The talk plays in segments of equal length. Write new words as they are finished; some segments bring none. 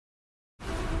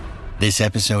This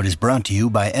episode is brought to you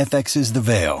by FX's The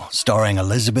Veil, starring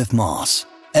Elizabeth Moss.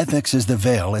 FX's The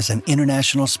Veil is an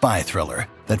international spy thriller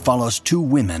that follows two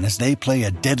women as they play a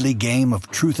deadly game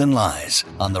of truth and lies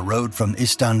on the road from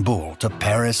Istanbul to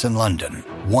Paris and London.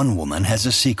 One woman has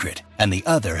a secret, and the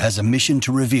other has a mission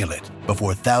to reveal it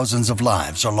before thousands of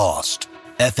lives are lost.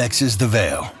 FX's The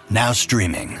Veil, now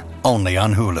streaming, only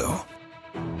on Hulu.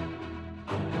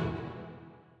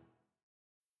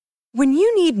 When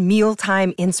you need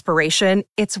mealtime inspiration,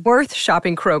 it's worth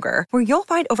shopping Kroger, where you'll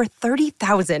find over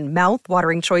 30,000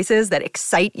 mouth-watering choices that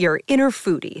excite your inner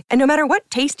foodie. And no matter what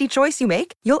tasty choice you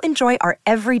make, you'll enjoy our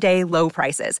everyday low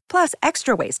prices, plus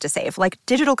extra ways to save, like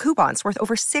digital coupons worth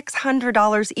over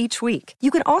 $600 each week. You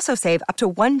can also save up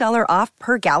to $1 off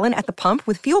per gallon at the pump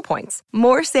with fuel points.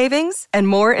 More savings and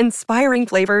more inspiring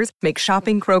flavors make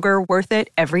shopping Kroger worth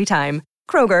it every time.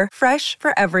 Kroger, fresh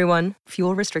for everyone.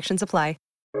 Fuel restrictions apply.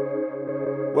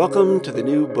 Welcome to the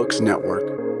New Books Network.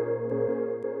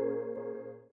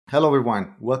 Hello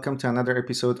everyone, welcome to another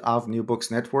episode of New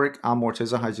Books Network. I'm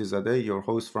Morteza Hajizadeh, your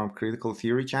host from Critical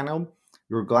Theory channel.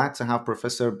 We're glad to have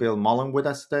Professor Bill Mullen with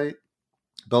us today.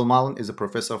 Bill Mullen is a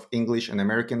professor of English and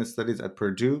American Studies at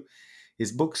Purdue.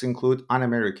 His books include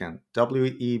Un-American,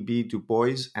 W.E.B. Du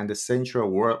Bois and the Central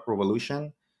World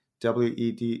Revolution,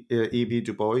 W.E.B.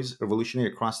 Du Bois, Revolutionary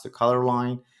Across the Color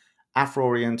Line,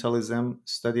 Afro-Orientalism,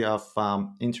 study of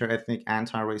interethnic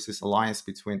anti-racist alliance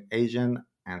between Asian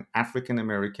and African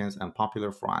Americans and Popular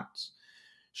Fronts,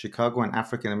 Chicago and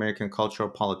African American Cultural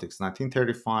Politics,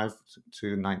 1935 to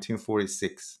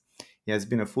 1946. He has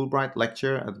been a Fulbright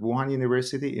lecturer at Wuhan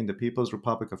University in the People's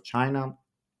Republic of China.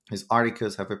 His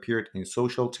articles have appeared in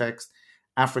Social Text,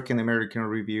 African American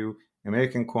Review,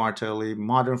 American Quarterly,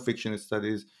 Modern Fiction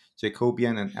Studies,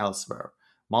 Jacobian, and elsewhere.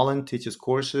 Mullen teaches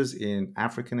courses in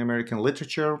African American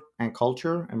literature and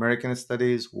culture, American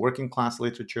studies, working class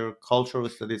literature, cultural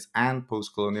studies, and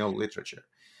post-colonial literature.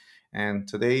 And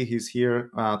today he's here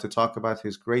to talk about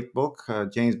his great book,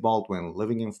 James Baldwin,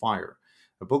 Living in Fire,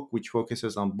 a book which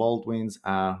focuses on Baldwin's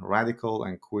radical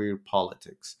and queer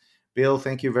politics. Bill,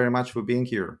 thank you very much for being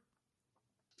here.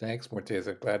 Thanks,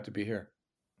 Morteza. Glad to be here.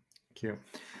 Thank you.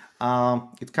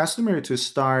 It's customary to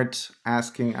start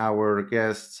asking our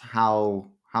guests how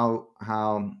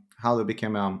they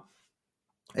became an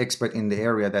expert in the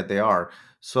area that they are.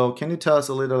 So can you tell us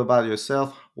a little about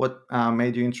yourself? What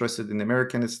made you interested in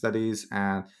American studies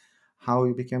and how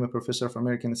you became a professor of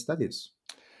American studies?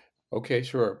 Okay,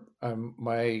 sure.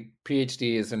 My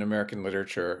PhD is in American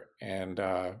literature and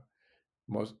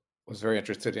was very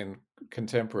interested in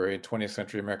contemporary 20th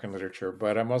century American literature,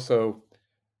 but I'm also,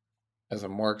 as a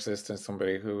Marxist and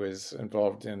somebody who is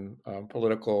involved in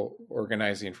political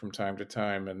organizing from time to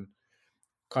time and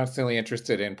constantly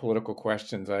interested in political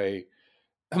questions, I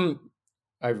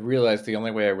realized the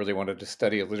only way I really wanted to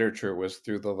study literature was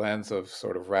through the lens of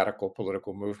sort of radical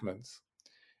political movements.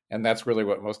 And that's really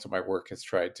what most of my work has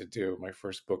tried to do. My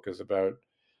first book is about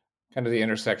kind of the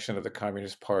intersection of the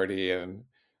Communist Party and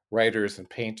writers and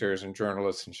painters and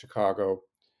journalists in Chicago.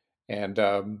 And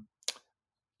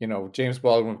James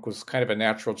Baldwin was kind of a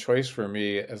natural choice for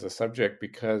me as a subject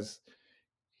because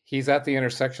he's at the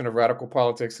intersection of radical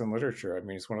politics and literature. I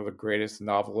mean, he's one of the greatest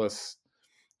novelists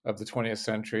of the 20th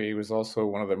century. He was also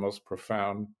one of the most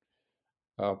profound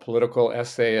political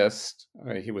essayists.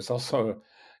 He was also,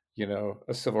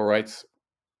 a civil rights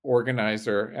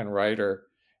organizer and writer.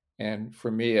 And for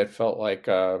me, it felt like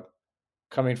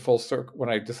coming full circle. When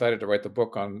I decided to write the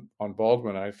book on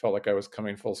Baldwin, I felt like I was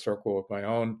coming full circle with my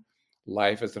own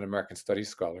life as an American studies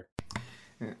scholar.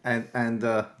 And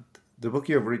the book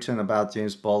you've written about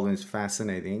James Baldwin is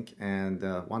fascinating. And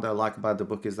what I like about the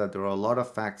book is that there are a lot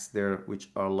of facts there which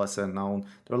are lesser known.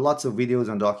 There are lots of videos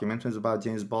and documentaries about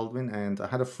James Baldwin. And I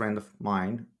had a friend of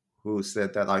mine who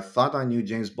said that I thought I knew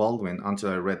James Baldwin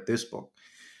until I read this book.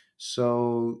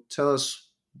 So tell us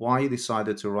why you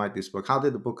decided to write this book. How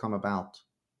did the book come about?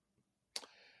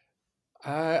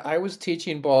 I was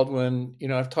teaching Baldwin.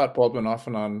 I've taught Baldwin off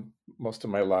and on most of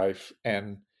my life.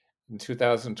 And in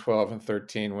 2012 and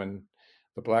 13, when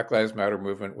the Black Lives Matter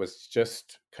movement was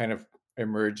just kind of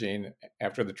emerging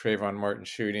after the Trayvon Martin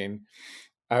shooting,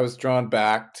 I was drawn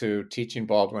back to teaching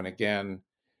Baldwin again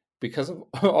because of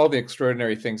all the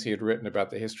extraordinary things he had written about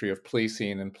the history of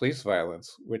policing and police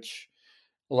violence, which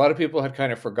a lot of people had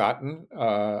kind of forgotten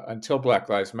until Black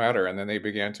Lives Matter. And then they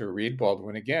began to read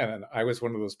Baldwin again. And I was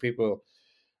one of those people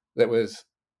that was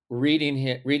reading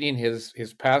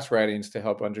his past writings to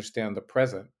help understand the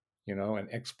present, and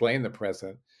explain the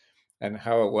present and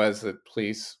how it was that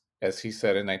police, as he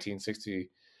said in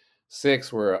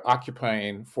 1966, were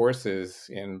occupying forces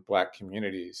in Black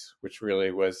communities, which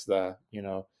really was the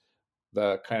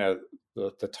the kind of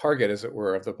the target, as it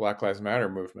were, of the Black Lives Matter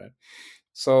movement.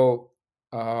 So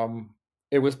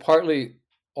it was partly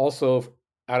also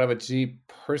out of a deep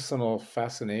personal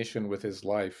fascination with his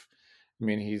life. I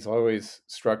mean, he's always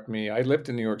struck me. I lived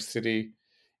in New York City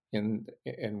and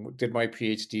did my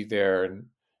PhD there and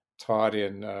taught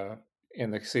in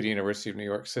the City University of New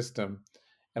York system.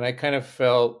 And I kind of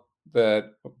felt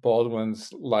that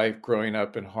Baldwin's life growing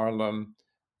up in Harlem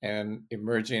and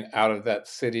emerging out of that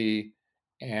city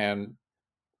and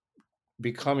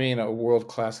becoming a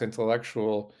world-class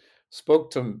intellectual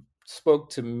spoke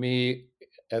to me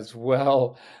as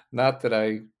well. Not that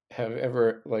I have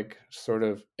ever like sort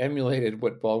of emulated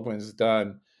what Baldwin's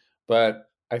done, but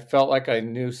I felt like I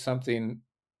knew something.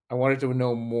 I wanted to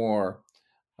know more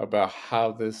about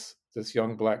how this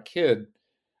young Black kid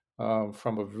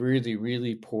from a really,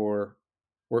 really poor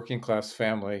working class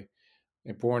family,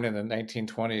 born in the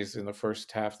 1920s, in the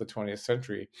first half of the 20th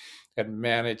century, had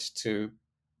managed to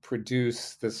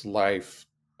produce this life,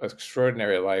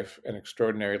 extraordinary life, an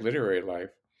extraordinary literary life.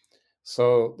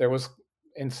 So there was,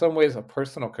 in some ways, a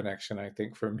personal connection, I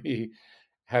think, for me,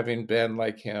 having been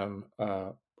like him,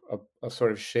 a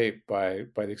sort of shaped by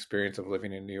the experience of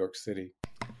living in New York City.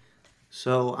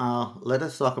 So let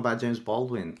us talk about James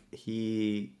Baldwin.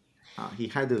 He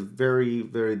had a very,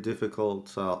 very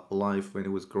difficult life when he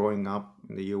was growing up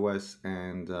in the U.S.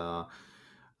 And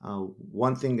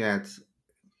one thing that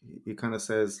he kind of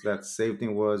says that saved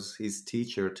him was his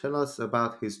teacher. Tell us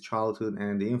about his childhood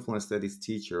and the influence that his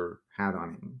teacher had on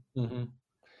him. Mm-hmm.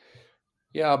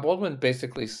 Yeah, Baldwin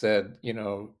basically said,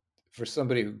 for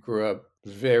somebody who grew up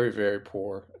very, very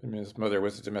poor, I mean, his mother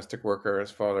was a domestic worker,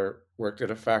 his father worked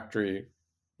at a factory,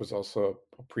 was also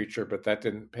a preacher, but that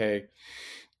didn't pay.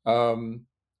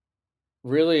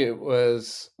 Really, it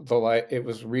was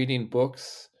reading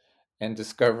books and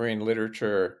discovering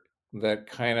literature that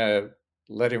kind of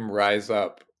let him rise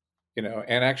up, and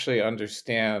actually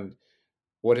understand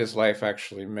what his life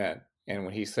actually meant. And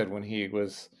when he said when he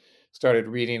started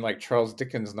reading like Charles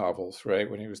Dickens novels, right,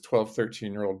 when he was 12,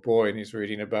 13-year-old boy, and he's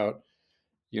reading about,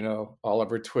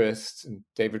 Oliver Twist and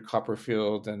David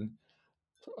Copperfield and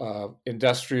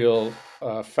industrial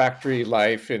factory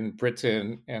life in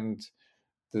Britain, and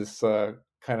this kind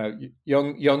of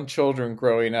young children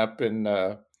growing up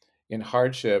in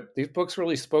hardship. These books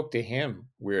really spoke to him,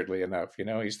 weirdly enough.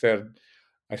 He said,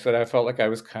 I felt like I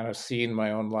was kind of seeing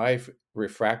my own life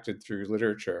refracted through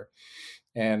literature.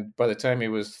 And by the time he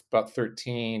was about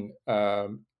 13,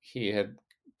 he had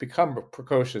become a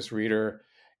precocious reader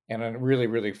and a really,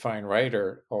 really fine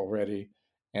writer already,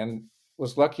 and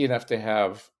was lucky enough to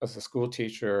have, as a school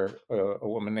teacher, a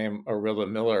woman named Arilla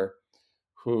Miller,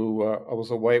 who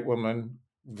was a white woman,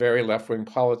 very left-wing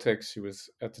politics.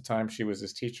 At the time, she was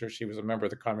his teacher. She was a member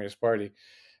of the Communist Party.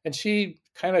 And she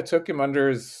kind of took him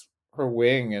under her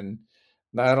wing and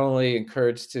not only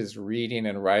encouraged his reading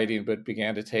and writing, but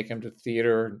began to take him to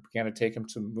theater, began to take him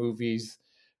to movies,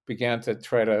 began to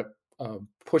try to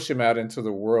push him out into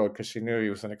the world because she knew he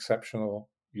was an exceptional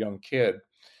young kid.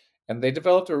 And they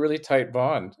developed a really tight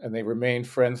bond, and they remained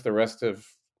friends the rest of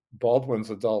Baldwin's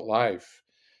adult life.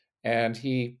 And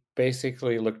he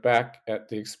basically looked back at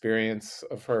the experience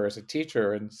of her as a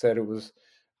teacher and said it was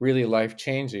really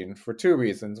life-changing for two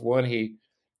reasons. One, he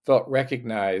felt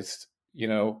recognized,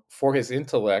 for his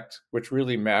intellect, which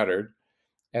really mattered.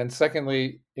 And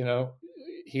secondly,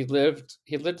 he lived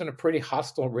in a pretty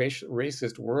hostile,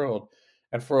 racist world.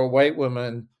 And for a white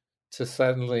woman to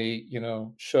suddenly,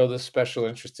 show this special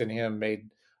interest in him made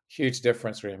huge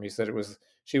difference for him. He said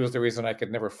she was the reason I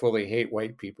could never fully hate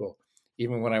white people,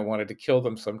 even when I wanted to kill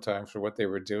them sometimes for what they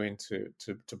were doing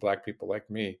to Black people like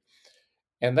me.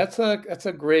 And that's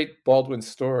a great Baldwin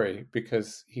story,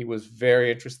 because he was very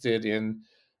interested in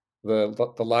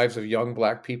the lives of young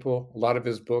Black people. A lot of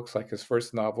his books, like his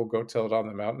first novel, Go Tell It on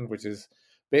the Mountain, which is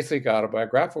basically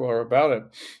autobiographical, or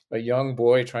about a young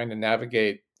boy trying to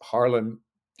navigate Harlem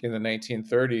in the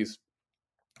 1930s.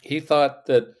 He thought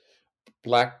that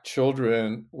Black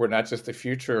children were not just the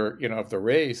future, of the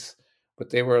race, but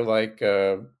they were like,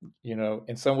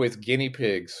 in some ways, guinea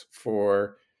pigs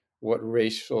for what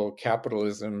racial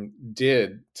capitalism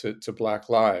did to Black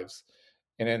lives.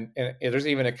 And there's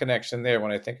even a connection there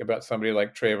when I think about somebody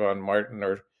like Trayvon Martin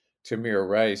or Tamir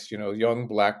Rice, young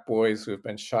Black boys who have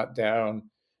been shot down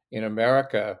in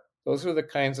America. Those are the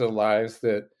kinds of lives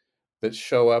that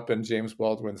show up in James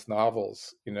Baldwin's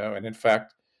novels, and in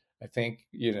fact, I think,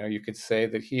 you could say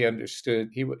that he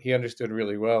understood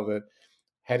really well that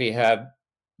had he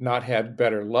not had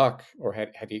better luck, or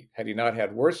had he not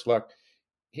had worse luck,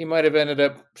 he might have ended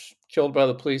up killed by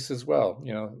the police as well.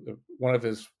 One of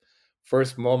his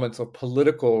first moments of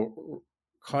political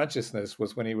consciousness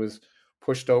was when he was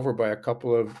pushed over by a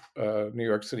couple of New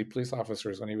York City police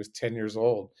officers when he was 10 years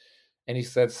old. And he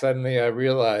said, suddenly I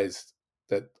realized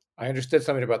that I understood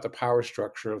something about the power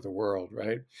structure of the world,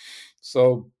 right?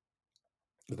 So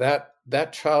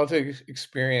that childhood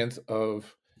experience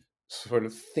of sort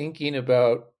of thinking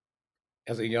about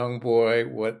as a young boy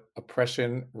what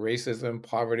oppression, racism,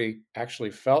 poverty actually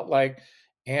felt like,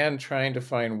 and trying to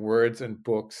find words and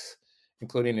books,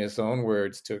 including his own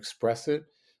words, to express it.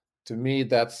 To me,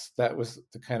 that was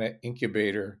the kind of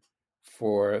incubator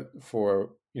for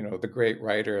the great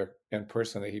writer and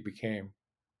person that he became.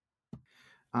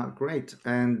 Great.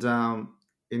 And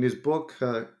in his book,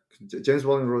 James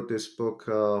Baldwin wrote this book,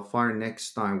 Fire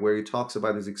Next Time, where he talks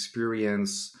about his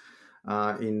experience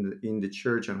in the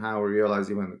church and how he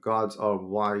realized even gods are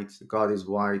white, God is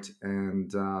white,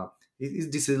 and his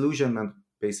disillusionment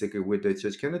basically with the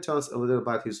church. Can you tell us a little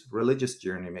about his religious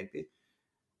journey, maybe?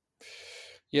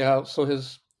 Yeah, so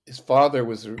his father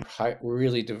was a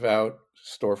really devout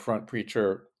storefront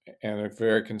preacher and a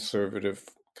very conservative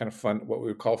kind of what we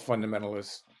would call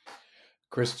fundamentalist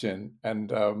Christian,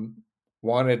 and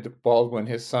wanted Baldwin,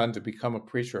 his son, to become a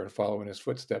preacher and follow in his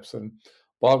footsteps. And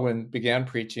Baldwin began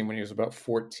preaching when he was about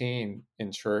 14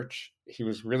 in church. He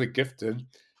was really gifted.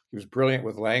 He was brilliant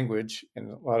with language,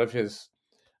 and a lot of his,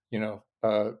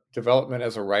 development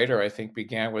as a writer, I think,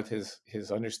 began with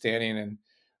his understanding and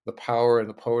the power and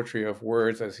the poetry of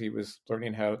words as he was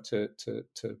learning how to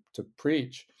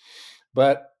preach.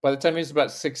 But by the time he was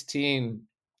about 16,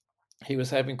 he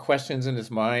was having questions in his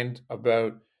mind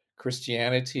about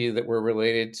Christianity that were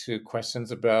related to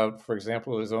questions about, for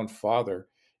example, his own father.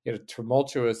 He had a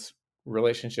tumultuous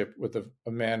relationship with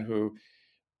a man who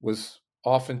was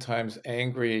oftentimes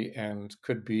angry and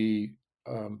could be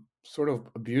sort of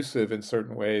abusive in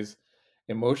certain ways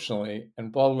emotionally.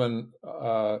 And Baldwin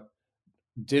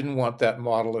didn't want that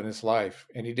model in his life.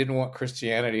 And he didn't want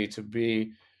Christianity to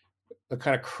be the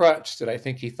kind of crutch that I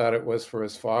think he thought it was for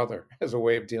his father as a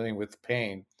way of dealing with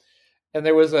pain. And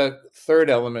there was a third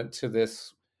element to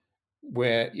this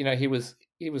where, he was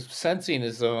sensing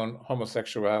his own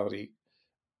homosexuality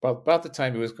about the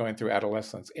time he was going through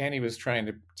adolescence, and he was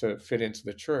trying to fit into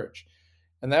the church.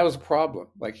 And that was a problem.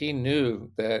 Like, he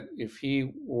knew that if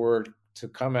he were to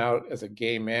come out as a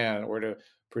gay man or to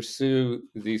pursue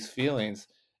these feelings,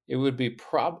 it would be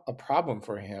a problem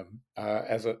for him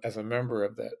as a member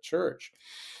of that church.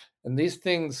 And these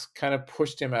things kind of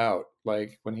pushed him out.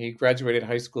 Like, when he graduated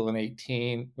high school when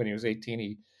he was 18,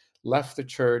 he left the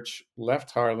church, left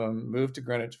Harlem, moved to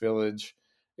Greenwich Village.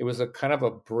 It was a kind of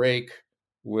a break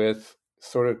with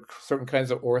sort of certain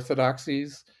kinds of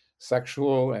orthodoxies,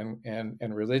 sexual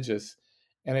and religious.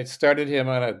 And it started him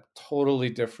on a totally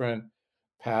different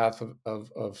path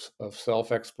of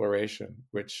self-exploration,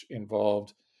 which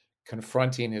involved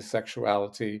confronting his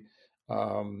sexuality,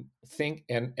 and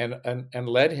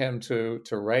led him to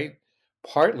write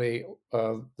partly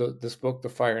this book, The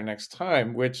Fire Next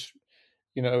Time, which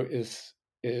was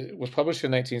published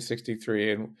in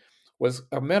 1963 and was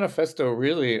a manifesto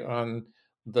really on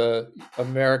the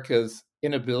America's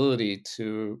inability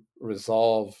to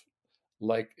resolve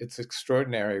its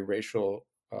extraordinary racial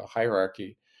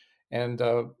hierarchy. And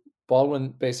Baldwin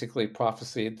basically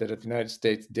prophesied that if the United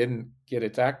States didn't get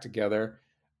its act together,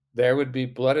 there would be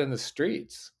blood in the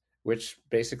streets, which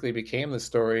basically became the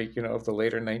story, of the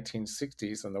later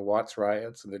 1960s and the Watts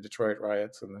riots and the Detroit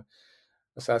riots and the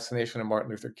assassination of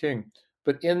Martin Luther King.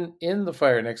 But in The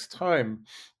Fire Next Time,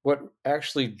 what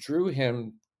actually drew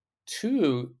him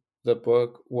to the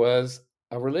book was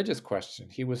a religious question.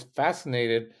 He was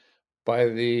fascinated by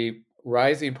the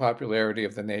rising popularity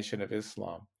of the Nation of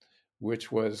Islam,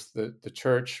 which was the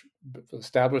church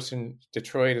established in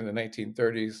Detroit in the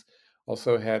 1930s,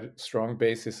 also had strong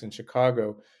basis in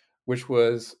Chicago, which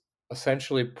was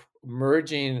essentially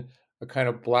merging a kind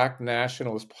of Black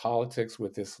nationalist politics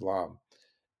with Islam.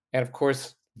 And of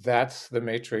course, that's the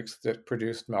matrix that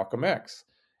produced Malcolm X.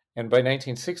 And by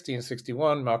 1960 and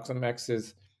 61, Malcolm X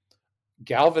is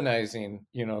galvanizing,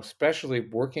 especially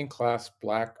working class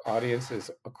Black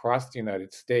audiences across the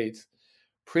United States,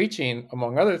 preaching,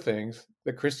 among other things,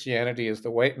 that Christianity is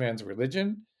the white man's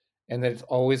religion and that it's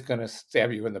always going to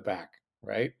stab you in the back,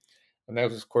 right? And that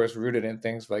was, of course, rooted in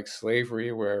things like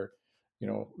slavery, where,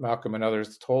 Malcolm and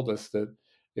others told us that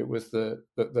it was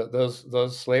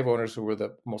those slave owners who were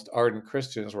the most ardent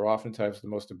Christians were oftentimes the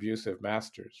most abusive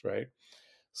masters, right?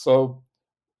 So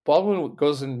Baldwin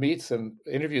goes and meets and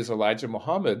interviews Elijah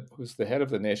Muhammad, who's the head of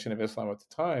the Nation of Islam at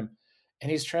the time, and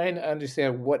he's trying to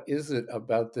understand what is it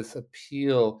about this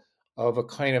appeal of a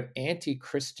kind of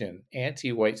anti-Christian,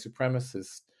 anti-white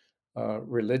supremacist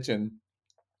religion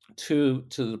to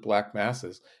the Black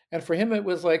masses. And for him, it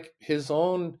was like his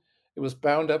own. It was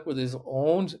bound up with his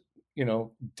own,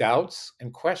 doubts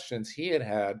and questions he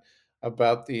had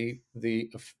about the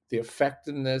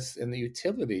effectiveness and the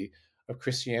utility of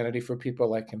Christianity for people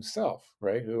like himself,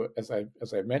 right? Who, as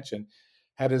I mentioned,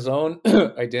 had his own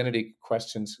identity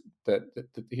questions that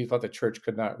he thought the church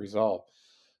could not resolve.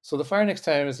 So The Fire Next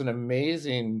Time is an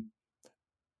amazing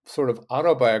sort of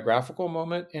autobiographical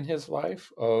moment in his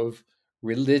life of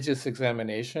religious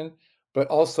examination, but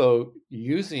also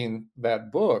using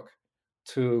that book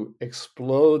to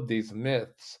explode these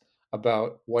myths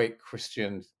about white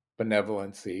Christian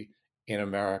benevolency in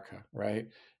America, right?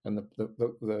 And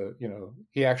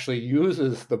he actually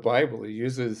uses the Bible. He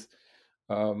uses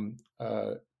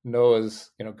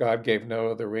Noah's, God gave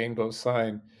Noah the rainbow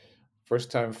sign,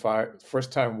 first time fire,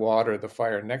 first time water, the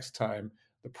fire next time,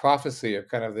 the prophecy of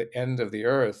kind of the end of the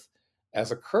earth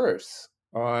as a curse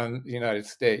on the United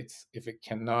States if it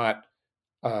cannot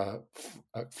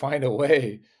find a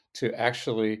way to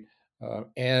actually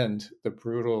end the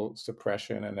brutal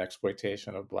suppression and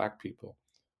exploitation of Black people.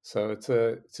 So it's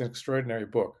an extraordinary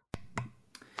book.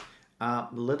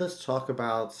 Let us talk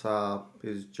about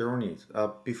his journeys.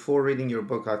 Before reading your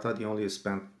book, I thought you only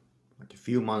spent like a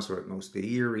few months or at most a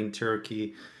year in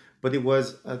Turkey, but it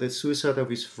was the suicide of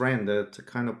his friend that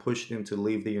kind of pushed him to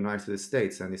leave the United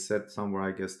States. And he said somewhere,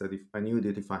 I guess, that if I knew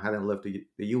that if I hadn't left the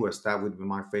US, that would be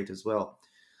my fate as well.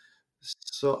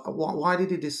 So why did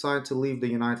he decide to leave the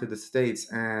United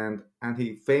States? And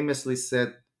he famously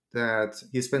said that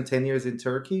he spent 10 years in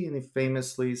Turkey, and he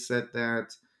famously said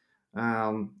that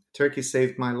Turkey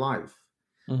saved my life.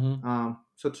 So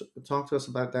talk to us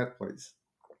about that, please.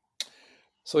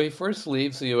 So he first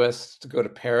leaves the U.S. to go to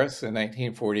Paris in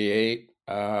 1948.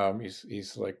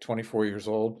 He's like 24 years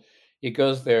old. He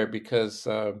goes there because,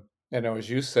 as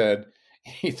you said,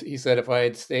 he said, if I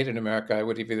had stayed in America, I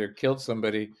would have either killed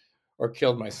somebody or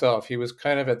killed myself. He was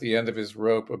kind of at the end of his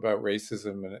rope about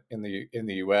racism in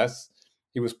the U.S.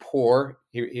 He was poor.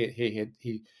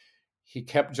 He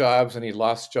kept jobs and he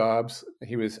lost jobs.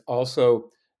 He was also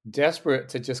desperate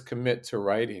to just commit to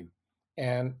writing.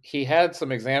 And he had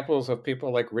some examples of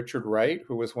people like Richard Wright,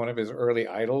 who was one of his early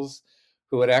idols,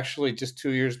 who had actually just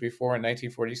 2 years before in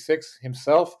 1946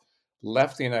 himself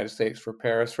left the United States for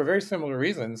Paris for very similar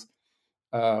reasons.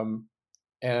 And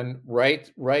Wright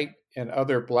and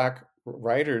other Black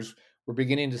writers were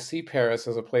beginning to see Paris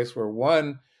as a place where,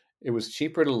 one, it was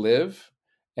cheaper to live,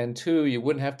 and two, you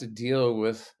wouldn't have to deal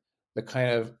with the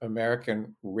kind of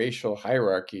American racial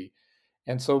hierarchy.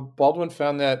 And so Baldwin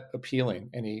found that appealing,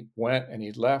 and he went and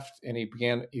he left and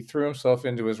he threw himself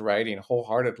into his writing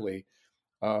wholeheartedly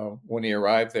when he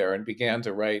arrived there and began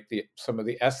to write some of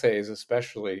the essays,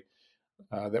 especially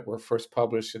that were first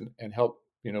published and helped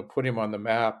put him on the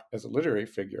map as a literary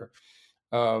figure.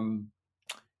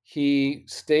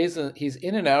 He's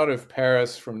in and out of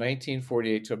Paris from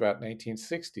 1948 to about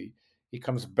 1960. He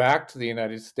comes back to the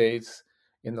United States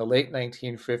in the late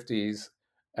 1950s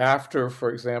after,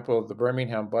 for example, the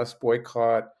Birmingham bus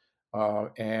boycott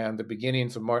and the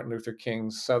beginnings of Martin Luther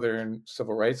King's Southern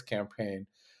Civil Rights Campaign.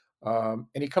 And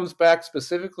he comes back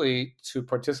specifically to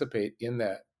participate in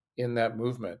that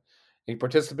movement. He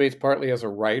participates partly as a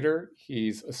writer.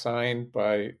 He's assigned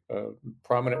by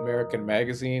prominent American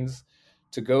magazines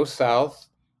to go south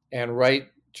and write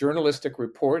journalistic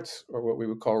reports, or what we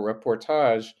would call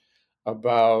reportage,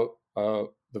 about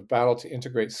the battle to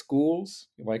integrate schools,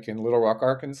 like in Little Rock,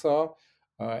 Arkansas,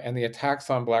 and the attacks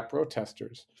on Black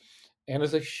protesters. And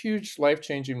it's a huge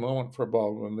life-changing moment for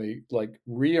Baldwin, the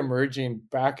re-emerging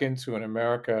back into an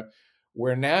America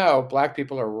where now Black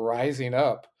people are rising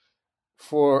up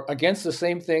against the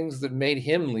same things that made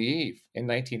him leave in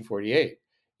 1948.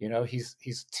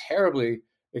 He's terribly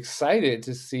excited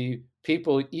to see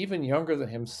people even younger than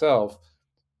himself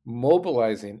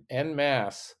mobilizing en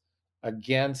masse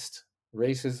against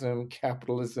racism,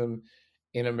 capitalism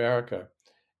in America.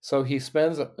 So he's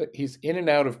in and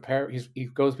out of Paris. He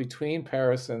goes between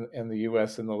Paris and the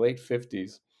U.S. in the late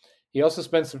 50s. He also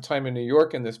spends some time in New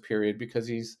York in this period because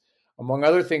among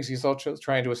other things, he's also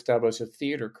trying to establish a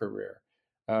theater career.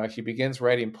 He begins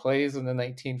writing plays in the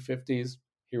 1950s.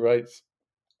 He writes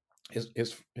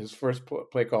his first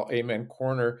play called Amen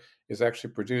Corner is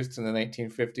actually produced in the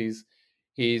 1950s.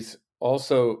 He's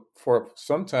also, for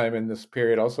some time in this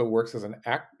period, also works as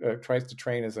tries to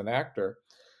train as an actor.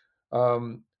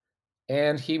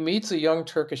 And he meets a young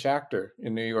Turkish actor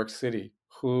in New York City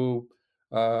who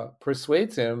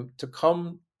persuades him to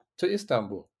come to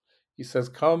Istanbul. He says,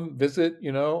 "Come visit.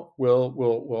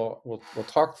 We'll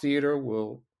talk theater.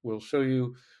 We'll show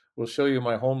you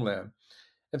my homeland."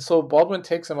 And so Baldwin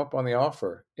takes him up on the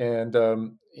offer.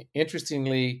 And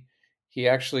interestingly, he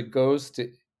actually goes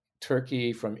to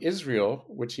Turkey from Israel,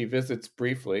 which he visits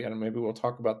briefly, and maybe we'll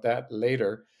talk about that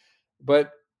later.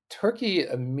 But Turkey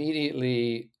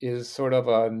immediately is sort of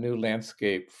a new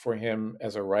landscape for him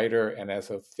as a writer and as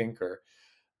a thinker.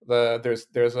 There's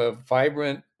a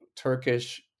vibrant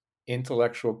Turkish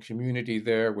intellectual community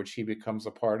there, which he becomes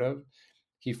a part of.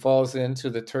 He falls into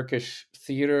the Turkish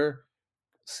theater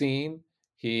scene.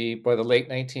 He by the late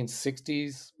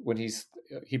 1960s, when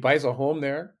he buys a home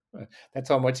there, that's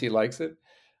how much he likes it.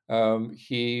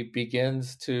 He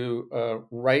begins to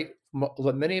write.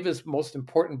 Many of his most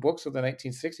important books of the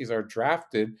 1960s are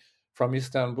drafted from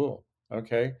Istanbul.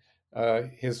 Okay,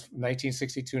 his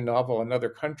 1962 novel "Another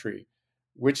Country,"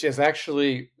 which is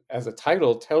actually, as a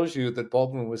title, tells you that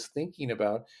Baldwin was thinking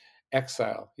about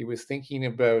exile. He was thinking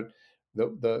about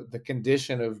the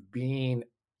condition of being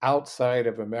outside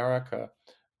of America,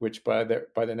 which by the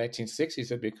 1960s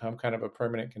had become kind of a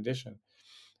permanent condition.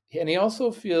 And he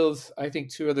also feels, I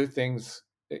think, two other things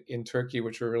in Turkey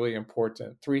which are really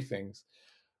important. Three things.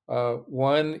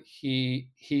 One, he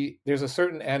there's a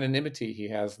certain anonymity he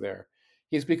has there.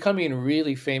 He's becoming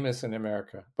really famous in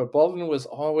America, but Baldwin was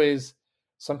always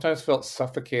sometimes felt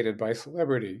suffocated by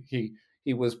celebrity.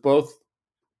 He was both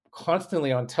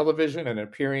constantly on television and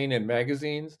appearing in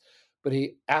magazines, but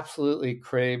he absolutely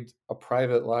craved a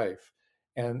private life.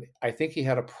 And I think he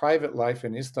had a private life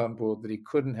in Istanbul that he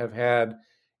couldn't have had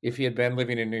if he had been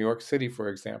living in New York City, for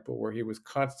example, where he was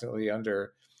constantly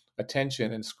under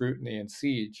attention and scrutiny and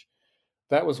siege.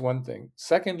 That was one thing.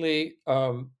 Secondly,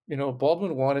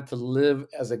 Baldwin wanted to live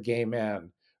as a gay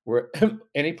man where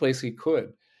any place he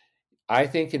could. I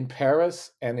think in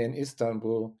Paris and in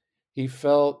Istanbul, he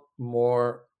felt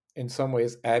more, in some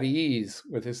ways, at ease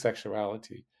with his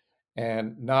sexuality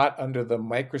and not under the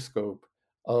microscope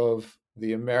of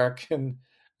the American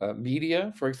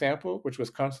media, for example, which was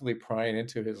constantly prying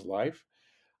into his life.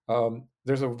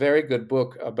 There's a very good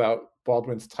book about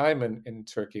Baldwin's time in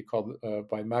Turkey called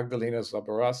by Magdalena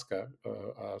Zaborska,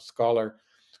 a scholar,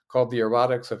 called The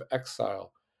Erotics of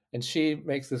Exile. And she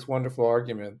makes this wonderful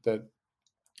argument that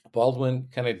Baldwin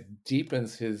kind of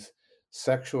deepens his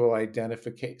sexual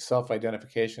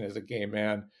self-identification as a gay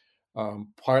man,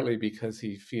 partly because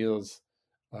he feels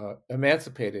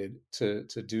emancipated to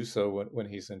do so when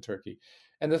he's in Turkey.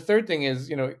 And the third thing is,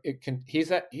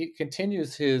 he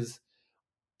continues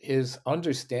his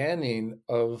understanding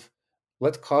of,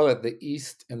 let's call it, the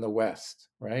East and the West,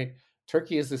 right?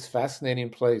 Turkey is this fascinating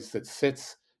place that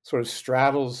sort of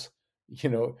straddles,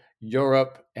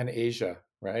 Europe and Asia,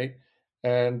 right?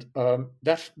 And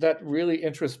that really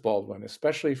interests Baldwin,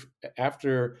 especially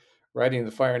after writing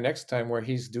The Fire Next Time, where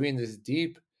he's doing this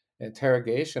deep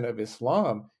interrogation of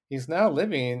Islam. He's now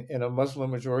living in a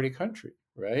Muslim majority country,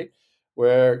 right?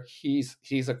 Where he's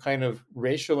a kind of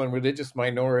racial and religious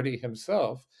minority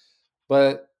himself,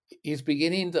 but he's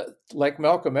beginning to, like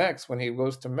Malcolm X when he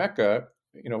goes to Mecca,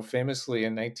 famously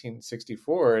in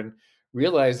 1964, and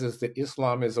realizes that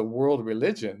Islam is a world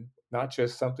religion, not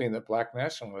just something that Black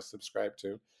nationalists subscribe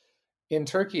to. In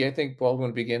Turkey, I think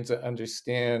Baldwin begins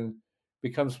to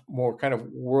becomes more kind of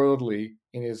worldly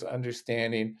in his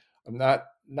understanding of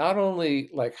not only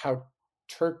like how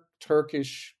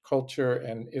Turkish culture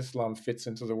and Islam fits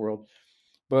into the world,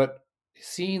 but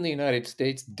seeing the United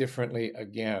States differently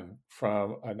again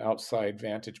from an outside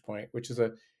vantage point, which is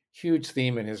a huge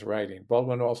theme in his writing.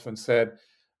 Baldwin often said,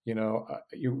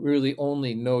 you really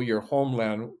only know your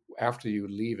homeland after you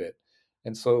leave it.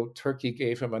 And so Turkey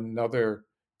gave him another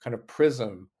kind of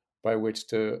prism by which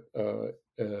to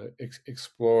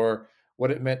explore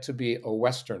what it meant to be a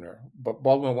Westerner. But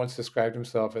Baldwin once described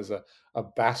himself as a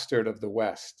bastard of the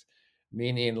West,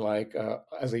 meaning like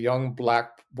as a young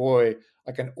Black boy,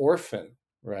 like an orphan,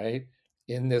 right,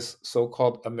 in this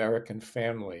so-called American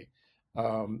family.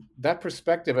 That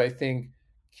perspective, I think,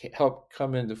 helped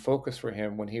come into focus for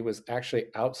him when he was actually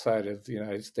outside of the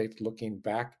United States, looking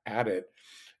back at it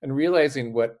and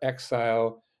realizing what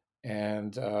exile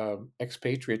and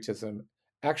expatriatism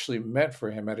actually meant for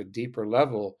him at a deeper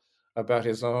level about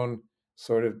his own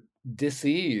sort of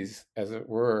dis-ease, as it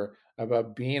were,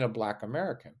 about being a Black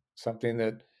American, something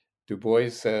that Du Bois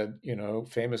said,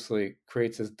 famously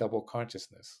creates this double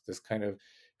consciousness, this kind of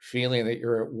feeling that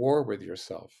you're at war with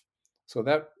yourself. So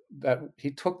that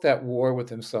he took that war with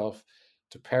himself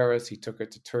to Paris. He took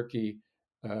it to Turkey.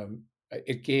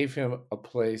 It gave him a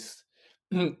place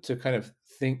to kind of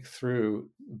think through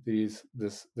this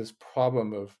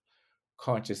problem of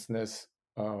consciousness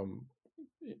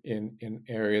in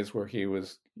areas where he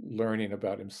was learning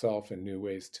about himself in new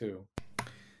ways too.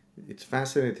 It's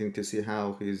fascinating to see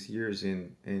how his years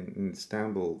in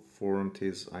Istanbul formed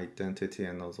his identity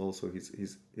and also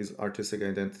his artistic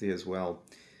identity as well.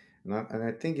 And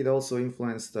I think it also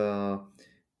influenced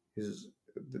his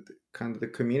kind of the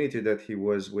community that he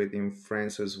was with in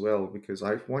France as well. Because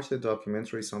I watched a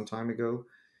documentary some time ago,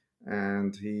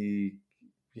 and he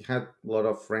had a lot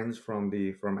of friends from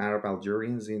Arab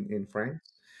Algerians in France.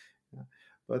 Yeah.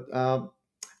 But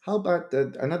how about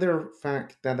another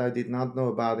fact that I did not know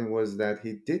about him was that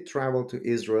he did travel to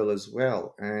Israel as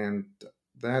well, and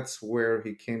that's where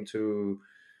he came to.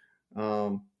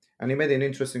 Um, and he made an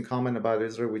interesting comment about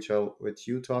Israel, which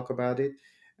you talk about it,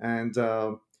 and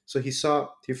so he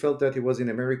felt that he was in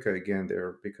America again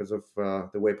there because of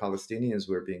the way Palestinians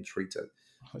were being treated.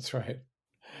 That's right.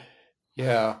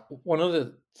 Yeah, one of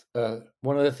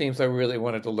the themes I really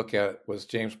wanted to look at was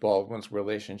James Baldwin's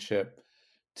relationship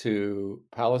to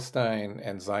Palestine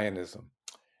and Zionism.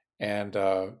 And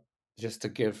just to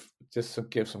give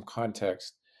some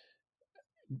context,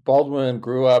 Baldwin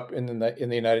grew up in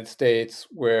the United States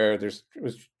where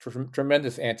was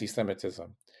tremendous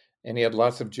anti-Semitism, and he had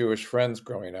lots of Jewish friends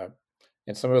growing up.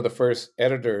 And some of the first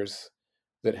editors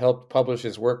that helped publish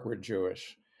his work were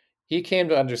Jewish. He came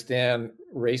to understand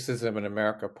racism in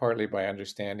America partly by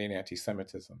understanding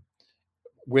anti-Semitism,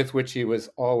 with which he was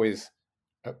always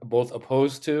both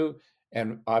opposed to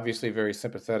and obviously very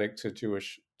sympathetic to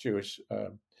Jewish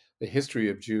the history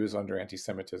of Jews under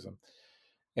anti-Semitism.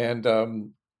 And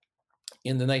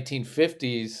in the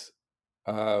 1950s,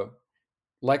 uh,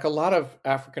 like a lot of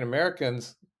African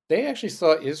Americans, they actually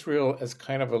saw Israel as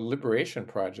kind of a liberation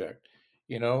project.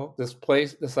 You know,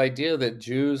 this idea that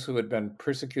Jews who had been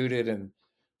persecuted and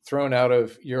thrown out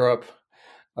of Europe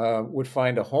would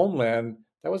find a homeland,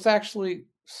 that was actually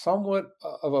somewhat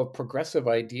of a progressive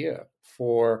idea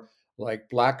for like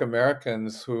Black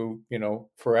Americans who, you know,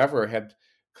 forever had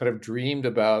kind of dreamed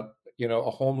about, you know,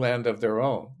 a homeland of their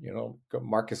own. You know,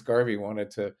 Marcus Garvey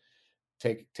wanted to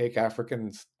take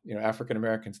Africans, you know, African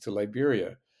Americans to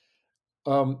Liberia.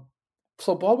 Um,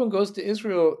 so Baldwin goes to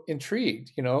Israel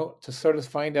intrigued, you know, to sort of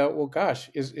find out, well, gosh,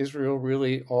 is Israel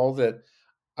really all that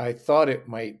I thought it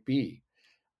might be?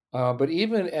 But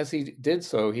even as he did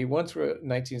so, he once wrote in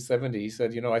 1970, he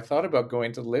said, you know, I thought about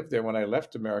going to live there when I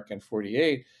left America in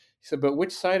 48. He said, but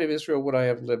which side of Israel would I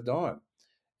have lived on?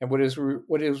 And what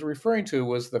he was referring to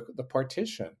was the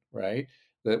partition, right?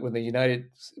 That when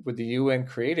the UN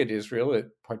created Israel, it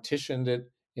partitioned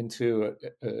it into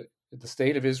the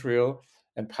state of Israel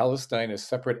and Palestine as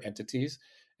separate entities,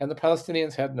 and the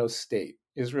Palestinians had no state.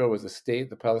 Israel was a state;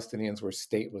 the Palestinians were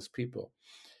stateless people.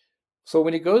 So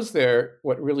when he goes there,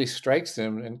 what really strikes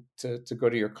him, and to go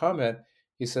to your comment,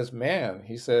 he says, "Man,"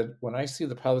 he said, "when I see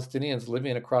the Palestinians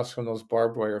living across from those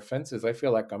barbed wire fences, I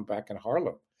feel like I'm back in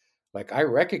Harlem. Like I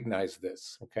recognize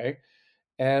this." Okay,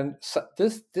 and so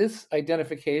this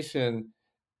identification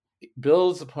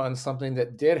builds upon something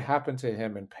that did happen to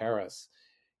him in Paris.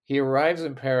 He arrives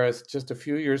in Paris just a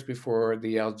few years before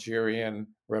the Algerian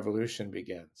Revolution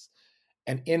begins.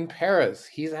 And in Paris,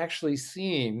 he's actually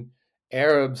seen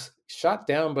Arabs shot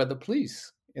down by the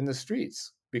police in the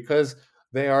streets because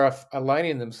they are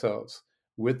aligning themselves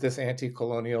with this anti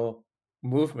colonial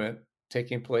movement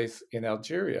taking place in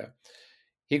Algeria.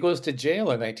 He goes to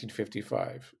jail in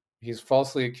 1955. He's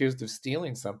falsely accused of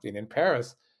stealing something in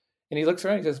Paris. And he looks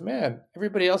around and he says, man,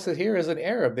 everybody else here is an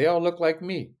Arab. They all look like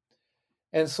me.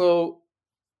 And so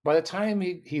by the time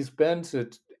he's been to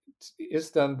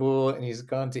Istanbul and he's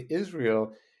gone to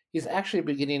Israel, he's actually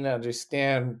beginning to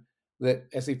understand that,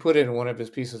 as he put it in one of his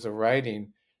pieces of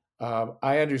writing,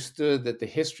 I understood that the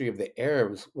history of the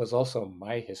Arabs was also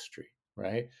my history,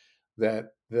 right?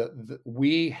 That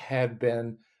we had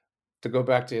been, to go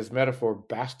back to his metaphor,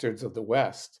 bastards of the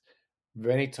West.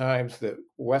 Many times the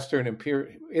Western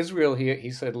imperial Israel,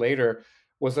 he said later,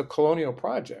 was a colonial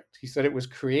project. He said it was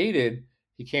created,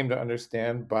 he came to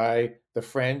understand, by the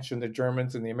French and the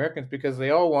Germans and the Americans because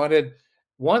they all wanted,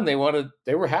 they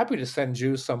were happy to send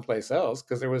Jews someplace else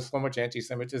because there was so much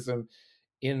anti-Semitism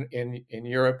in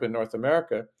Europe and North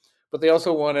America, but they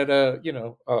also wanted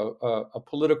a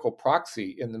political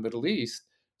proxy in the Middle East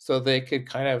so they could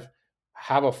kind of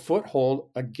have a foothold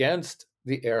against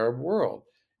the Arab world.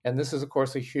 And this is, of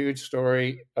course, a huge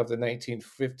story of the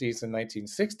 1950s and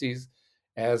 1960s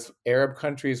as Arab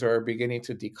countries are beginning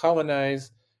to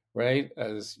decolonize, right?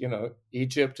 As, you know,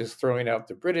 Egypt is throwing out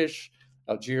the British,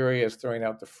 Algeria is throwing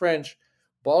out the French.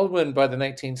 Baldwin, by the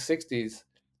 1960s,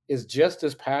 is just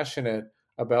as passionate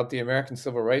about the American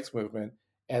Civil Rights Movement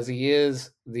as he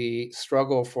is the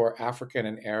struggle for African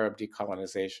and Arab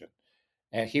decolonization.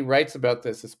 And he writes about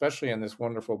this, especially in this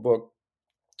wonderful book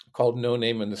called No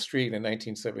Name in the Street in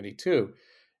 1972.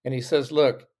 And he says,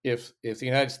 look, if the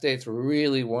United States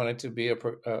really wanted to be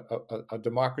a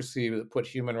democracy that put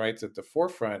human rights at the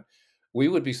forefront, we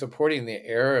would be supporting the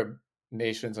Arab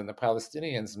nations and the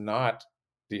Palestinians, not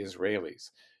the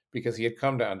Israelis, because he had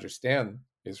come to understand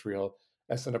Israel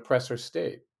as an oppressor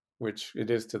state, which it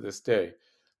is to this day.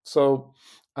 So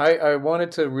I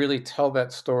wanted to really tell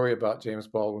that story about James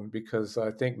Baldwin because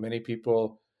I think many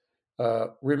people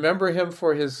remember him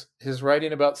for his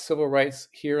writing about civil rights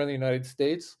here in the United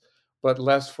States, but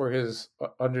less for his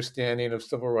understanding of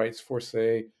civil rights for,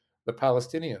 say, the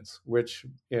Palestinians, which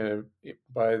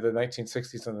by the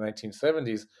 1960s and the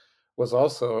 1970s was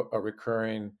also a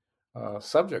recurring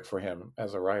subject for him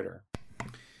as a writer.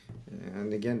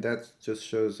 And again, that just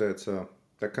shows that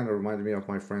that kind of reminded me of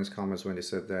my friend's comments when he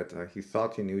said that he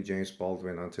thought he knew James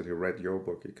Baldwin until he read your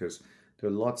book, because there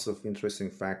are lots of interesting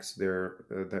facts there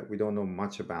that we don't know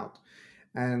much about.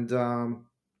 And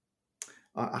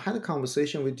I had a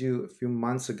conversation with you a few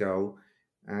months ago,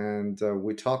 and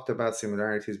we talked about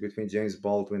similarities between James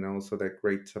Baldwin and also that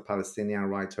great Palestinian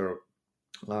writer,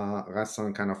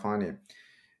 Ghassan Kanafani.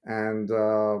 And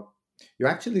you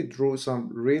actually drew some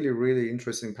really, really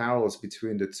interesting parallels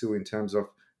between the two in terms of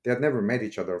they had never met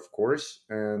each other, of course,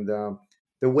 and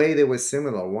the way they were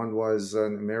similar. One was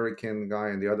an American guy,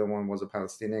 and the other one was a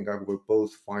Palestinian guy who were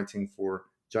both fighting for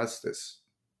justice.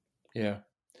 Yeah,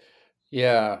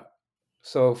 yeah.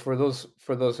 So for those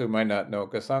who might not know,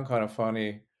 Ghassan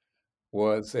Kanafani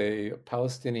was a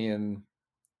Palestinian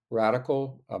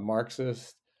radical, a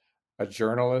Marxist, a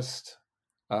journalist,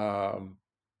 um,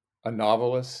 a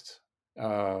novelist,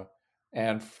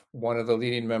 and one of the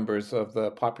leading members of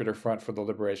the Popular Front for the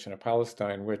Liberation of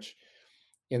Palestine, which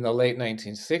in the late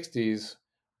 1960s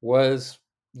was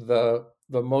the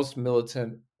most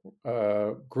militant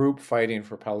group fighting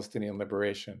for Palestinian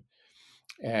liberation.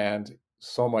 And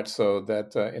so much so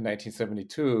that in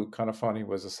 1972, Kanafani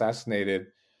was assassinated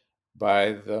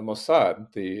by the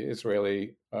Mossad, the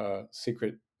Israeli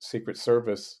secret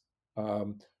service,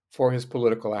 for his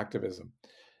political activism.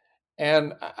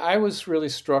 And I was really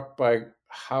struck by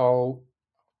how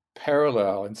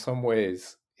parallel, in some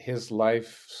ways, his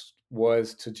life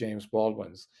was to James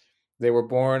Baldwin's. They were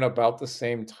born about the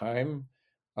same time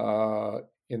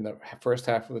in the first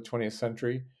half of the 20th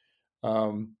century.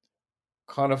 Kanafani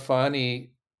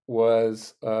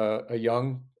was a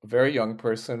very young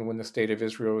person when the State of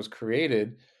Israel was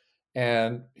created,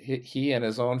 and he and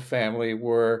his own family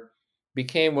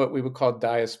became what we would call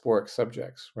diasporic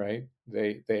subjects. Right?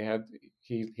 He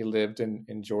lived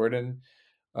in Jordan.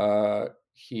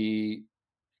 He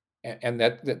and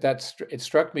that it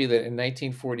struck me that in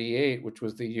 1948, which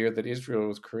was the year that Israel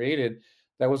was created,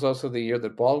 that was also the year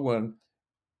that Baldwin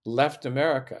left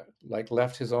America, like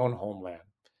left his own homeland.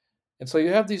 And so you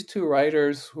have these two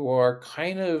writers who are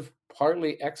kind of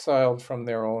partly exiled from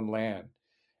their own land,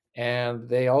 and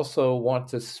they also want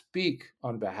to speak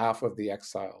on behalf of the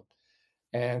exiled.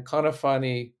 And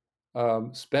Kanafani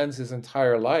spends his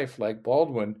entire life, like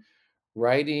Baldwin,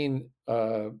 writing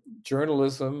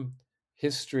journalism,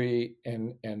 history,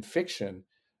 and fiction,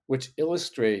 which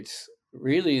illustrates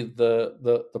really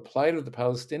the plight of the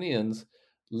Palestinians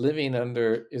living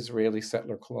under Israeli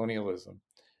settler colonialism.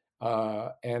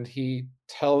 And he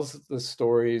tells the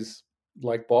stories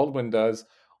like Baldwin does,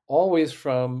 always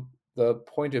from the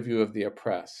point of view of the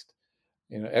oppressed.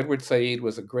 Edward Said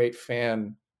was a great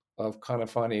fan of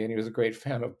Kanafani, and he was a great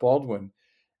fan of Baldwin.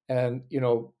 And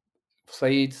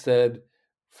Said said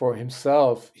for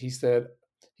himself, he said,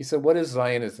 "What is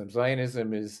Zionism?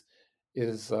 Zionism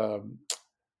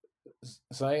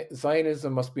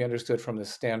must be understood from the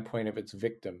standpoint of its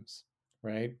victims,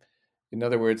 right? In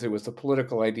other words, it was the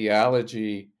political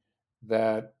ideology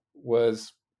that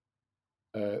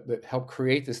that helped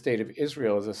create the state of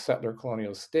Israel as a settler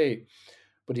colonial state."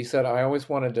 But he said, "I always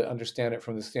wanted to understand it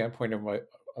from the standpoint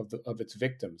of its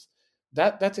victims."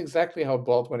 That's exactly how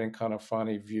Baldwin and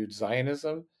Kanafani viewed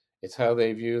Zionism. It's how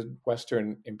they viewed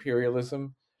Western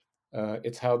imperialism.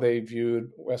 It's how they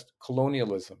viewed West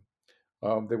colonialism.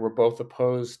 They were both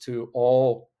opposed to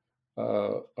all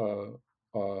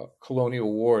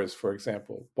colonial wars. For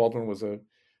example, Baldwin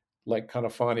like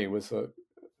Kanafani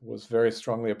was very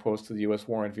strongly opposed to the U.S.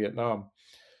 war in Vietnam.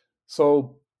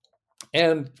 So,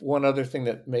 and one other thing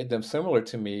that made them similar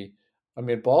to me, I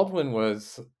mean, Baldwin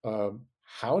was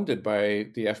hounded by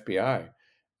the FBI.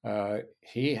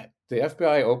 The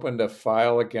FBI opened a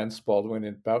file against Baldwin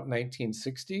in about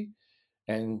 1960,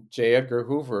 and J. Edgar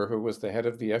Hoover, who was the head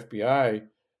of the FBI,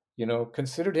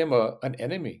 considered him an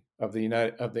enemy of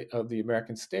the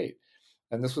American state.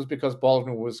 And this was because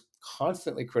Baldwin was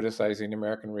constantly criticizing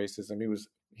American racism. He was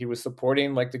He was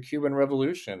supporting like the Cuban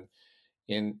Revolution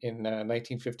in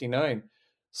 1959.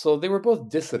 So they were both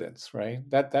dissidents, right?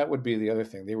 That would be the other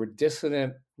thing. They were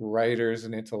dissident writers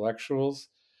and intellectuals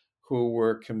who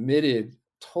were committed,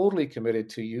 totally committed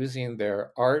to using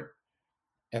their art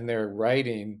and their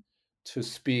writing to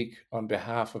speak on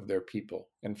behalf of their people.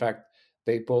 In fact,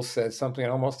 they both said something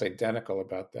almost identical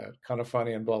about that.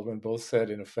 Kanafani and Baldwin both said,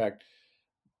 in effect,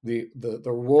 the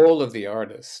role of the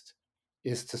artist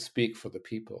is to speak for the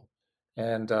people.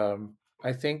 And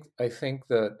I think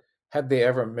that had they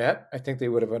ever met, I think they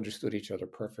would have understood each other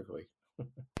perfectly.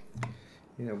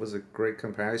 Yeah, it was a great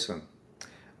comparison.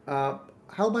 Uh,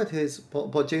 how about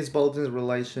James Baldwin's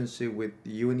relationship with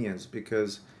unions?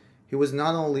 Because he was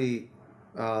not only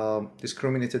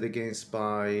discriminated against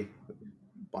by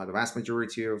the vast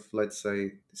majority of, let's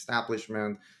say,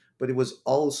 establishment, but he was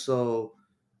also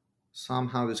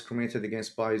somehow discriminated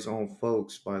against by his own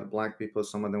folks, by black people.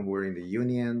 Some of them were in the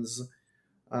unions.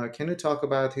 Can you talk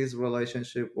about his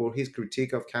relationship or his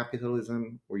critique of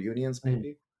capitalism or unions, Mm.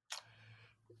 maybe?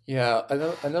 Yeah,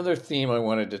 another theme I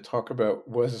wanted to talk about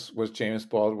was James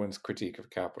Baldwin's critique of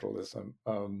capitalism.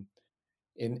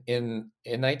 In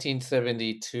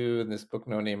 1972, in this book,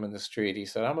 No Name in the Street, he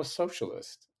said, "I'm a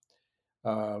socialist."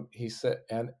 He said,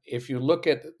 and if you look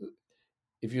at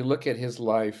his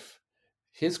life,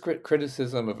 his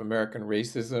criticism of American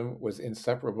racism was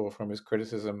inseparable from his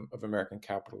criticism of American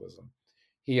capitalism.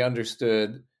 He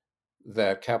understood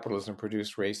that capitalism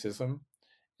produced racism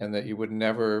and that you would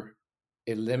never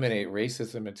eliminate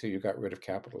racism until you got rid of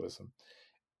capitalism.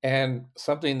 And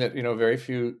something that very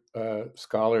few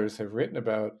scholars have written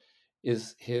about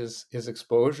is his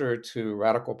exposure to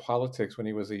radical politics when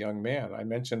he was a young man. I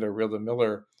mentioned Arilda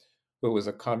Miller, who was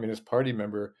a Communist Party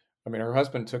member. I mean, her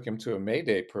husband took him to a May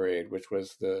Day parade, which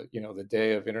was the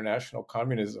day of international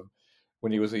communism,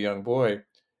 when he was a young boy.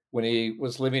 When he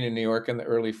was living in New York in the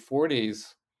early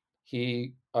 40s,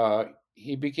 he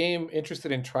became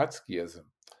interested in Trotskyism.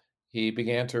 He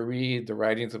began to read the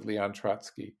writings of Leon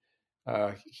Trotsky.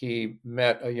 He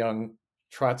met a young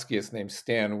Trotskyist named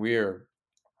Stan Weir,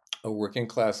 a working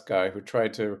class guy who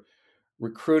tried to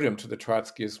recruit him to the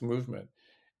Trotskyist movement.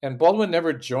 And Baldwin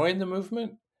never joined the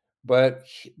movement, but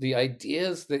the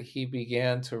ideas that he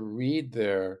began to read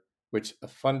there, which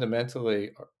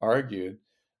fundamentally argued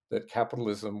that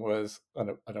capitalism was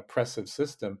an oppressive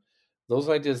system, those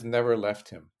ideas never left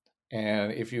him.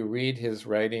 And if you read his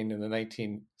writing in the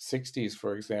 1960s,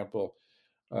 for example,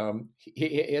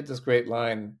 he had this great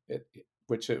line,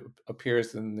 which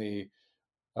appears in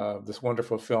this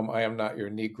wonderful film, I Am Not Your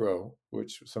Negro,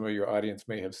 which some of your audience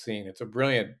may have seen. It's a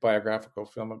brilliant biographical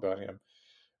film about him.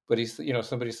 But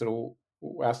somebody said,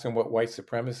 asked him what white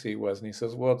supremacy was, and he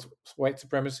says, well, white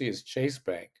supremacy is Chase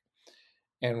Bank.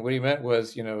 And what he meant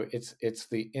was, it's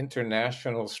the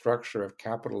international structure of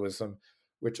capitalism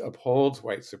which upholds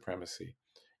white supremacy.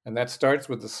 And that starts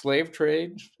with the slave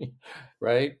trade,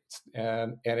 right?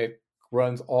 And it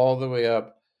runs all the way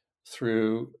up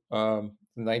through the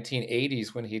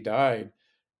 1980s when he died.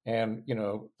 And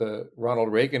the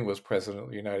Ronald Reagan was president of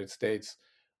the United States,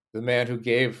 the man who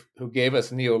gave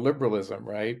us neoliberalism,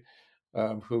 right?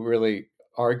 Who really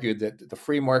argued that the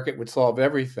free market would solve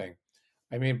everything.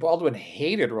 I mean, Baldwin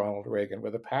hated Ronald Reagan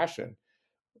with a passion,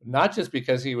 not just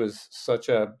because he was such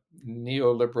a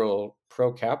neoliberal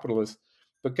pro-capitalist,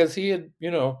 because he had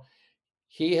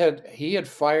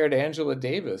fired Angela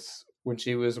Davis when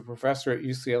she was a professor at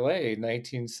UCLA in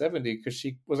 1970 because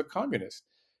she was a communist.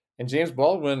 And James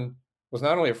Baldwin was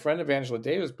not only a friend of Angela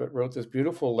Davis, but wrote this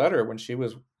beautiful letter when she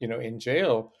was, in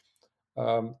jail,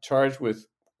 charged with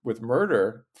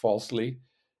murder falsely,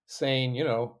 saying,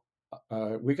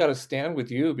 we got to stand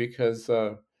with you because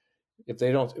if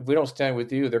we don't stand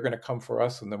with you, they're going to come for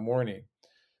us in the morning.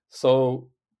 So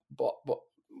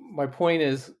my point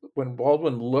is, when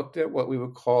Baldwin looked at what we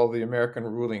would call the American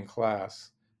ruling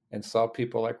class and saw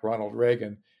people like Ronald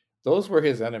Reagan, those were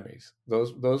his enemies.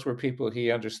 Those were people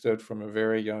he understood from a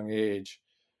very young age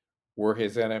were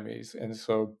his enemies. And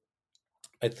so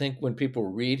I think when people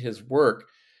read his work,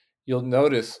 you'll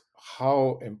notice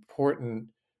how important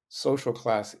social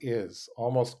class is.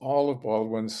 Almost all of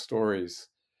Baldwin's stories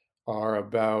are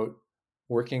about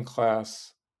working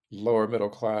class, lower middle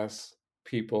class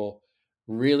people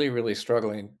really, really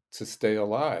struggling to stay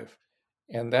alive.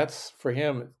 And that's, for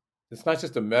him, it's not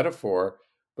just a metaphor,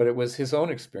 but it was his own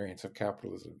experience of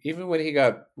capitalism. Even when he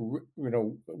got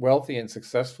wealthy and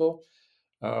successful,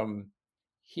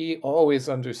 he always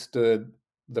understood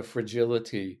the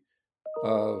fragility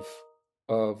of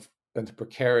and the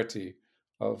precarity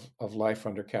of life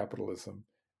under capitalism,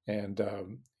 and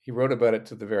he wrote about it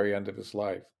to the very end of his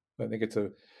life. I think it's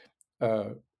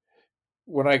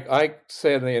when I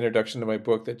say in the introduction to my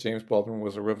book that James Baldwin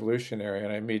was a revolutionary,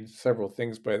 and I made several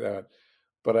things by that,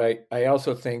 but I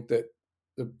also think that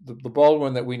the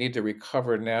Baldwin that we need to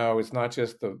recover now is not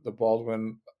just the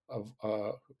Baldwin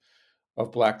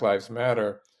of Black Lives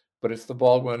Matter, but it's the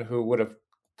Baldwin who would have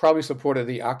probably supported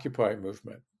the Occupy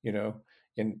movement,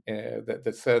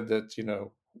 that said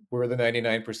that, we're the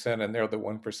 99% and they're the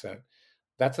 1%.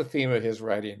 That's a theme of his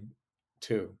writing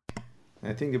too.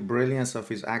 I think the brilliance of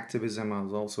his activism and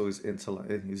also his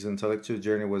intellectual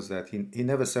journey was that he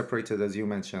never separated, as you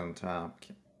mentioned,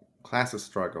 class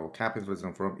struggle,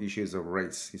 capitalism from issues of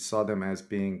race. He saw them as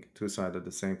being two sides of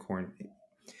the same coin.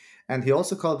 And he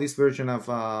also called this version of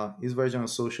his version of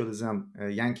socialism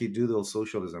Yankee Doodle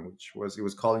socialism, which was he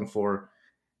was calling for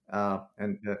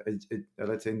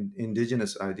let's say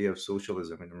indigenous idea of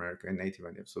socialism in America, a native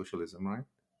idea of socialism, right?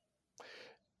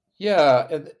 Yeah,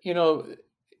 and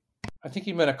I think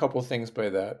he meant a couple of things by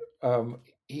that.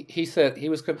 He said he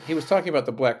was talking about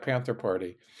the Black Panther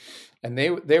Party, and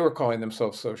they were calling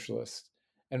themselves socialists.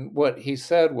 And what he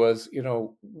said was,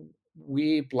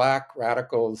 we Black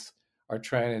radicals are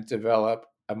trying to develop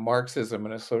a Marxism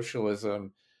and a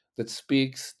socialism that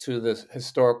speaks to the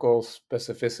historical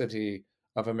specificity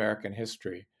of American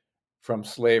history, from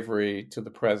slavery to the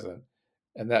present.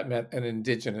 And that meant an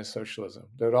indigenous socialism.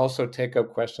 They would also take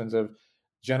up questions of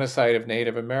genocide of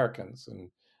Native Americans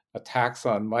and attacks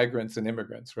on migrants and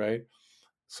immigrants, right?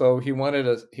 So he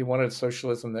wanted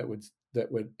socialism that would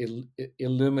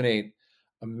illuminate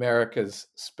America's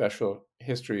special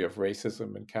history of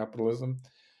racism and capitalism.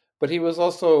 But he was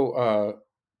also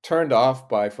turned off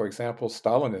by, for example,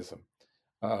 Stalinism.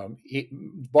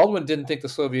 Baldwin didn't think the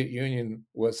Soviet Union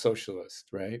was socialist,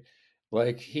 right?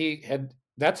 Like he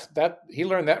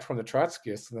learned that from the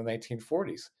Trotskyists in the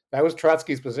 1940s. That was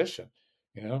Trotsky's position.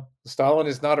 Stalin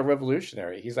is not a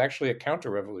revolutionary. He's actually a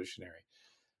counter-revolutionary.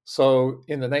 So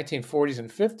in the 1940s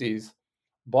and 50s,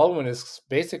 Baldwin is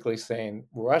basically saying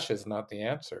Russia is not the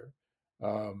answer.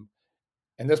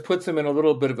 And this puts him in a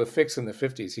little bit of a fix in the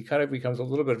 50s. He kind of becomes a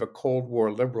little bit of a Cold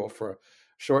War liberal for a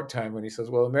short time when he says,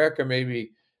 well, America may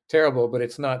be terrible, but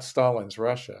it's not Stalin's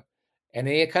Russia. And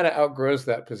he kind of outgrows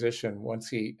that position once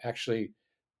he actually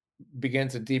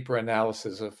begins a deeper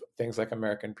analysis of things like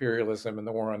American imperialism and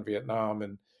the war on Vietnam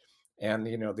and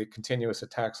the continuous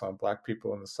attacks on Black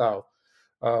people in the South.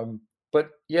 But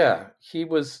yeah, he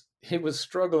was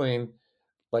struggling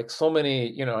like so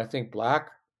many, I think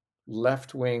Black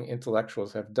left-wing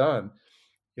intellectuals have done.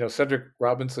 Cedric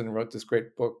Robinson wrote this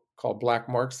great book called Black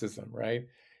Marxism, right?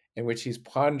 In which he's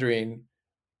pondering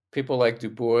people like Du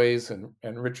Bois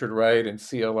and Richard Wright and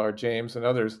C.L.R. James and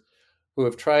others who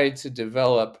have tried to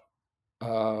develop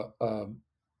a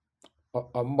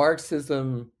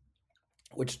Marxism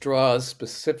which draws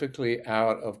specifically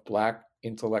out of Black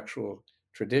intellectual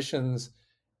traditions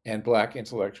and Black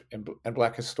intellect and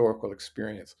Black historical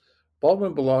experience.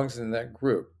 Baldwin belongs in that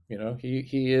group.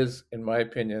 He is, in my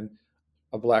opinion,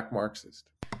 a Black Marxist.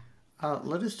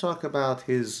 Let us talk about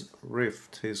his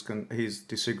rift, his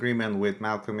disagreement with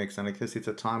Malcolm X, and I guess it's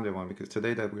a timely one because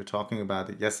today that we're talking about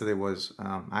it, yesterday was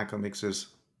Malcolm X's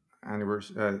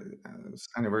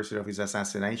anniversary of his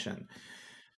assassination.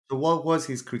 So, what was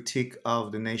his critique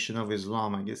of the Nation of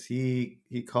Islam? I guess he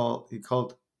called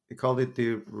it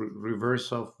the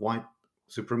reverse of white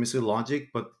supremacy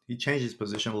logic, but he changed his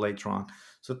position later on.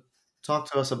 So,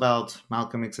 talk to us about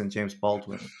Malcolm X and James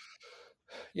Baldwin.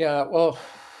 Yeah, well,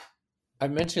 I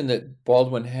mentioned that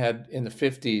Baldwin had in the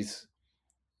 50s,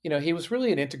 he was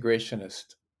really an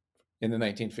integrationist in the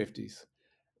 1950s.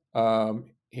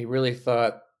 He really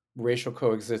thought racial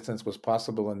coexistence was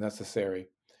possible and necessary.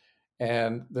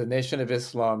 And the Nation of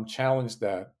Islam challenged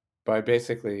that by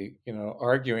basically,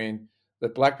 arguing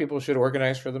that Black people should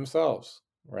organize for themselves,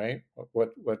 right?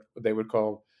 What they would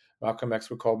call, Malcolm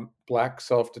X would call Black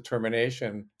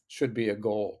self-determination should be a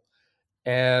goal.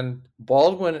 And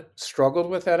Baldwin struggled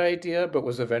with that idea, but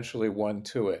was eventually won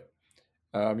to it.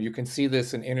 You can see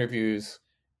this in interviews.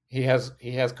 He has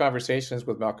conversations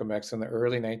with Malcolm X in the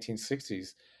early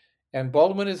 1960s. And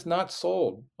Baldwin is not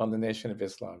sold on the Nation of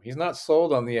Islam. He's not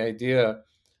sold on the idea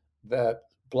that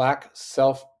Black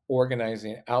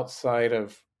self-organizing outside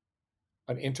of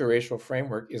an interracial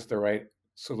framework is the right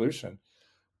solution.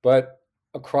 But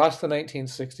across the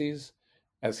 1960s,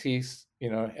 as he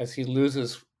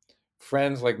loses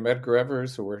friends like Medgar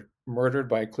Evers, who were murdered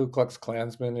by Ku Klux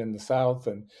Klansmen in the South,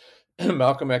 and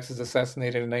Malcolm X is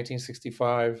assassinated in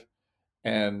 1965,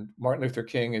 and Martin Luther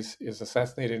King is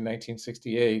assassinated in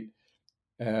 1968.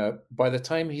 By the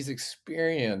time he's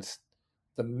experienced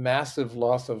the massive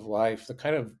loss of life, the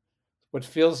kind of what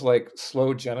feels like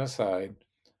slow genocide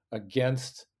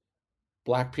against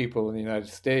Black people in the United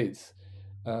States,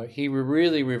 he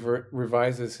really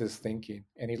revises his thinking,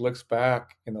 and he looks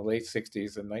back in the late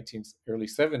 60s and early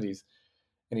 70s,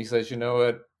 and he says, you know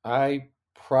what, I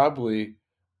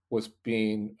was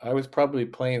probably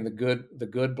playing the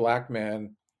good Black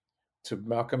man to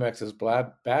Malcolm X's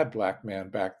bad Black man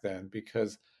back then,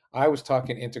 because I was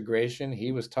talking integration,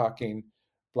 he was talking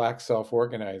Black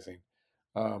self-organizing.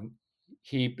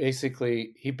 He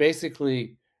basically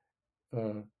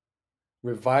uh,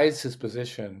 revised his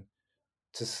position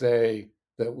to say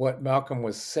that what Malcolm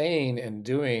was saying and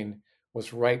doing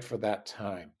was right for that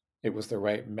time. It was the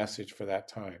right message for that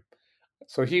time.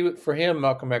 So for him,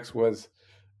 Malcolm X was,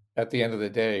 at the end of the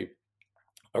day,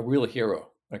 a real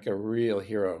hero, like a real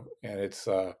hero. And it's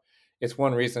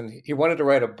one reason he wanted to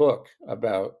write a book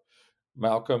about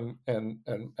Malcolm and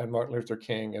Martin Luther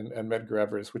King and Medgar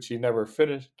Evers, which he never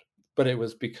finished. But it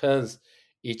was because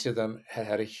each of them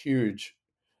had a huge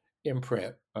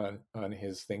imprint on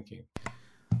his thinking.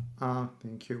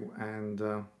 Thank you. And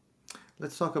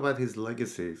let's talk about his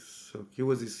legacy. So he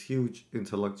was this huge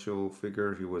intellectual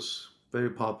figure. He was very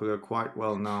popular, quite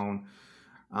well known.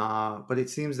 But it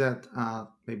seems that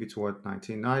maybe toward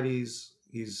 1990s,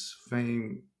 his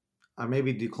fame,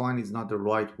 maybe decline is not the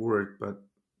right word, but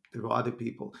there were other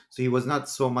people. So he was not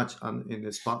so much in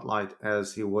the spotlight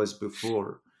as he was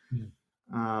before.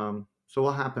 So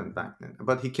what happened back then?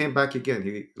 But he came back again.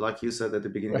 He, like you said at the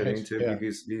beginning of the interview,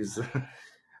 he's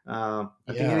I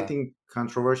think anything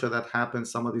controversial that happens,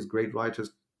 some of these great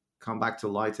writers come back to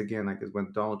light again. Like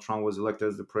when Donald Trump was elected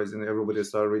as the president, everybody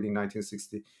started reading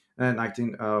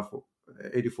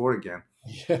 1984 again.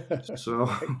 Yeah. So,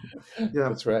 yeah,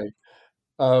 that's right.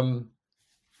 Baldwin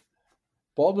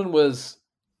was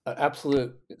an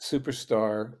absolute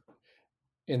superstar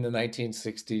in the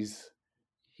 1960s.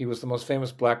 He was the most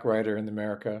famous Black writer in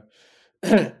America.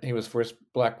 He was the first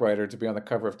Black writer to be on the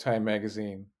cover of Time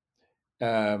magazine.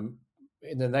 But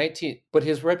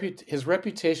his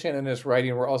reputation and his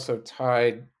writing were also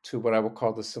tied to what I will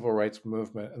call the civil rights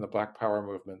movement and the Black Power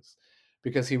movements,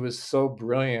 because he was so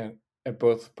brilliant at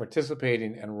both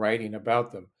participating and writing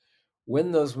about them.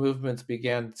 When those movements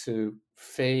began to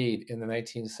fade in the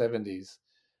 1970s,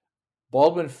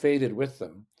 Baldwin faded with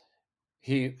them.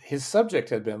 His subject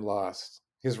had been lost.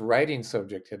 His writing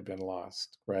subject had been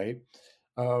lost, right?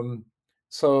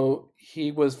 So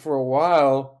he was, for a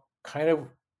while, kind of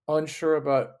unsure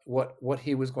about what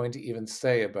he was going to even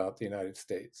say about the United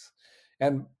States.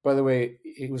 And by the way,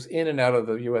 he was in and out of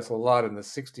the U.S. a lot in the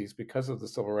 60s because of the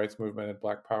civil rights movement and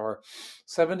Black Power.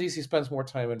 70s, he spends more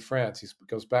time in France. He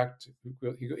goes back to,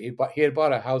 he had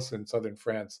bought a house in southern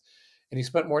France, and he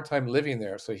spent more time living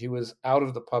there. So he was out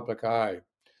of the public eye.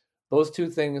 Those two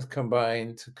things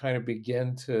combined to kind of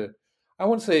begin to, I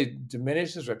wouldn't say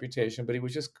diminish his reputation, but he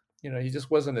was just, he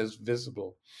just wasn't as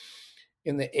visible.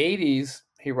 In the 80s,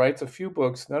 he writes a few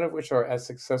books, none of which are as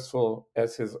successful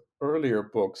as his earlier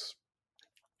books,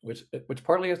 which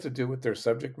partly has to do with their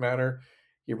subject matter.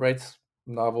 He writes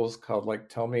novels called, like,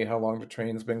 Tell Me How Long the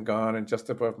Train's Been Gone and Just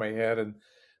Above My Head. And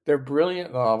they're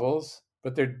brilliant novels,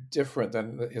 but they're different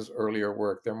than his earlier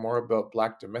work. They're more about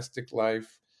Black domestic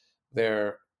life.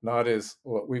 They're not as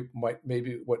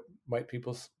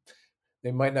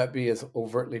they might not be as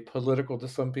overtly political to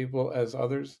some people as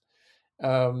others.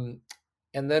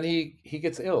 And then he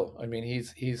gets ill. I mean,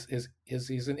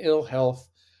 he's in ill health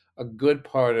a good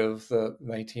part of the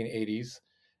 1980s,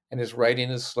 and his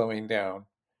writing is slowing down.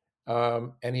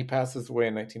 And he passes away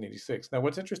in 1986. Now,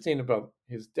 what's interesting about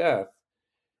his death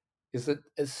is that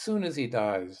as soon as he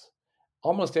dies,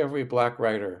 almost every Black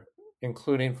writer,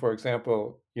 including, for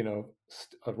example,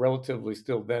 a relatively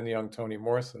still then young Toni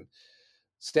Morrison,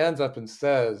 stands up and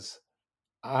says,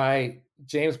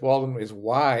 James Baldwin is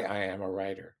why I am a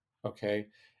writer. Okay.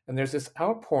 And there's this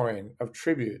outpouring of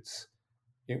tributes.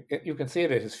 You can see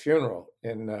it at his funeral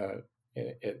in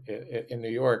New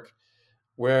York,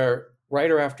 where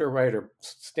writer after writer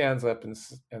stands up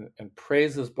and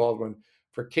praises Baldwin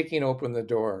for kicking open the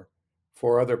door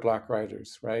for other Black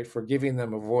writers, right? For giving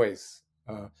them a voice,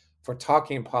 for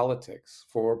talking politics,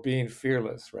 for being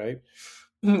fearless, right?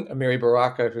 Amiri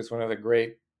Baraka, who's one of the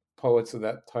great poets of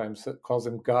that time, calls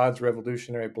him God's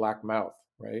revolutionary black mouth,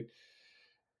 right?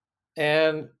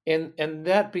 And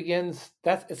that begins,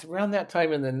 it's around that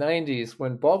time in the 90s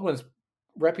when Baldwin's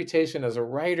reputation as a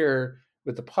writer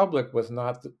with the public was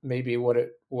not maybe what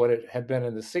it had been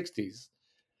in the 60s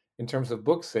in terms of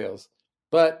book sales.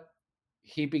 But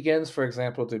he begins, for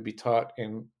example, to be taught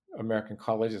in American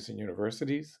colleges and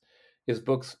universities. His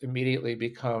books immediately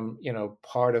become,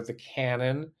 part of the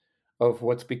canon of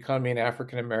what's becoming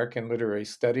African American literary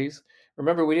studies.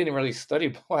 remember, we didn't really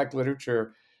study Black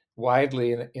literature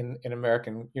widely in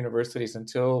American universities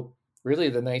until really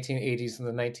the 1980s and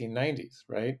the 1990s,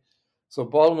 right? So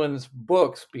Baldwin's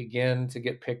books begin to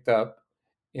get picked up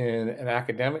in an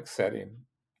academic setting,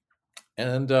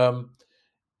 and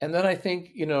then I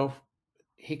think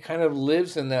he kind of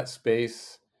lives in that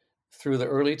space through the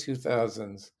early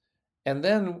 2000s, and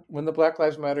then when the Black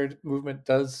Lives Matter movement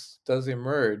does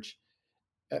emerge,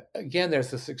 again,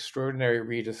 there's this extraordinary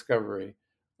rediscovery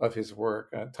of his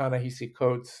work. Ta-Nehisi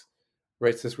Coates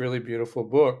writes this really beautiful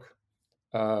book,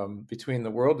 Between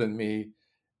the World and Me,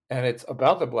 and it's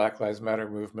about the Black Lives Matter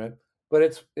movement, but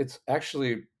it's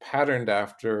actually patterned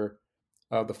after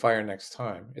The Fire Next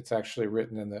Time. It's actually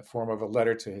written in the form of a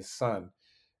letter to his son,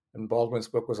 and Baldwin's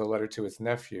book was a letter to his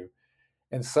nephew.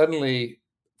 And suddenly,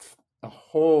 a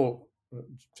whole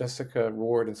Jessica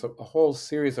Ward and so a whole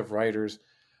series of writers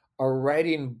are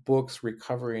writing books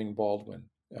recovering Baldwin.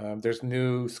 There's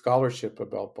new scholarship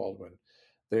about Baldwin.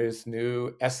 There's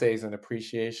new essays and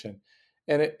appreciation,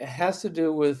 and it has to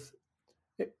do with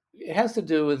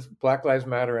Black Lives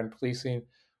Matter and policing.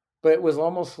 But it was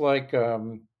almost like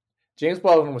James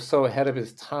Baldwin was so ahead of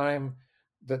his time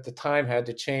that the time had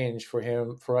to change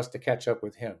for us to catch up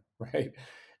with him, right?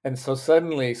 And so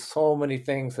suddenly, so many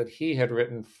things that he had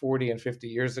written 40 and 50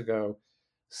 years ago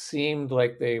seemed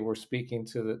like they were speaking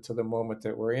to the moment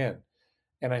that we're in.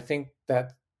 And I think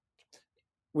that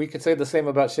we could say the same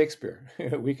about Shakespeare.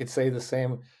 We could say the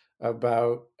same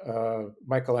about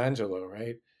Michelangelo,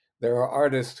 right? There are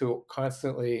artists who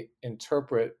constantly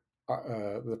interpret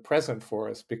the present for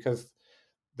us because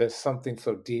there's something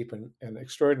so deep and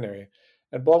extraordinary.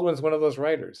 And Baldwin's one of those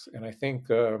writers. And I think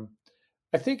I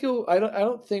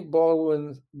don't think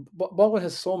Baldwin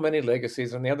has so many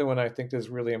legacies. And the other one I think is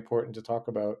really important to talk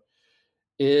about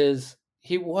is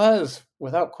he was,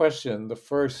 without question, the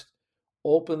first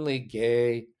openly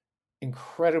gay,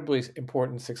 incredibly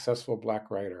important, successful Black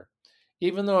writer.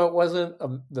 Even though it wasn't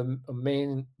the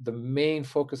main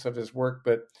focus of his work,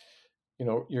 but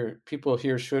your people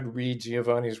here should read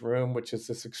Giovanni's Room, which is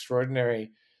this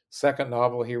extraordinary second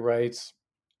novel he writes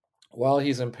while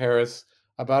he's in Paris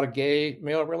about a gay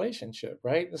male relationship,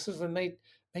 right? This is the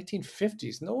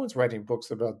 1950s. No one's writing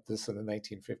books about this in the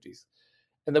 1950s.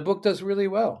 And the book does really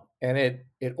well, and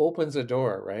it opens a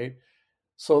door, right?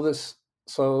 So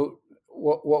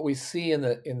what we see in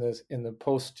the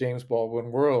post James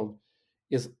Baldwin world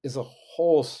is a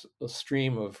whole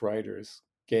stream of writers,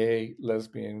 gay,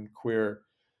 lesbian, queer,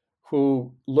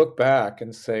 who look back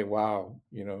and say, "Wow,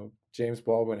 James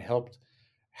Baldwin helped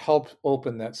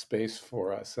open that space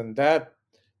for us." And that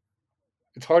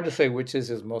it's hard to say which is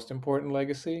his most important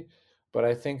legacy, but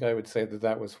I think I would say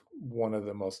that was one of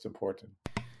the most important.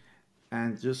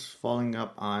 And just following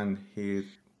up on his,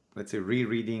 let's say,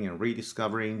 rereading and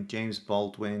rediscovering James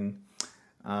Baldwin,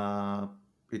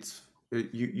 it's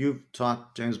you've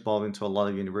taught James Baldwin to a lot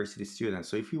of university students.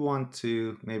 So if you want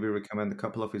to maybe recommend a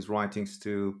couple of his writings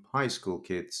to high school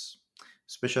kids,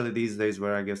 especially these days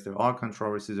where I guess there are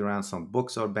controversies around some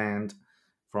books are banned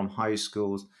from high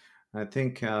schools. I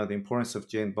think the importance of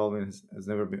Jane Baldwin has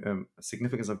never been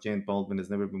significance of Jane Baldwin has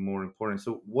never been more important.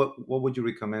 So what would you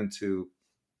recommend to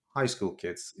high school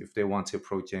kids if they want to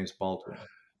approach James Baldwin?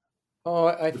 Oh,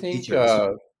 The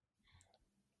teachers.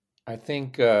 I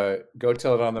think Go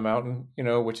Tell It on the Mountain,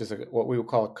 which is what we would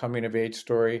call a coming of age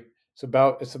story. It's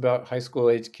about high school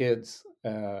age kids.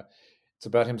 It's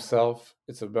about himself.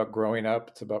 It's about growing up.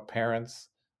 It's about parents.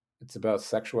 It's about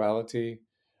sexuality.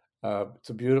 It's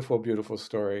a beautiful, beautiful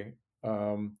story.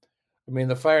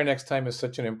 The Fire Next Time is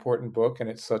such an important book, and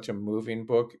it's such a moving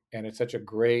book, and it's such a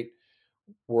great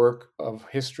work of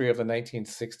history of the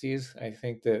 1960s. I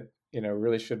think that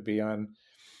really should be on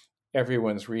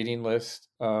everyone's reading list.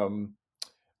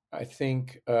 I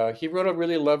think he wrote a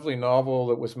really lovely novel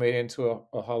that was made into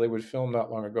a Hollywood film not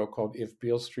long ago called If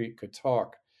Beale Street Could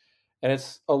Talk. And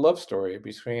it's a love story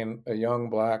between a young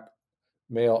Black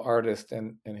male artist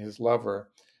and his lover.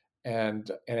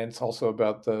 And it's also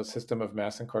about the system of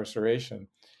mass incarceration.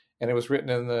 And it was written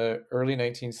in the early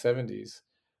 1970s,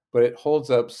 but it holds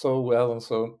up so well and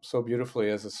so beautifully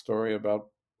as a story about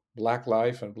Black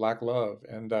life and Black love.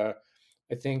 And I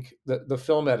think the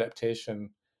film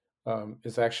adaptation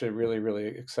is actually really, really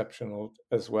exceptional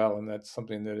as well, and that's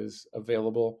something that is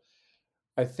available.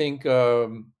 I think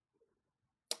the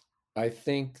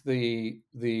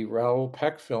Raoul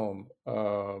Peck film,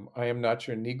 I Am Not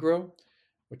Your Negro,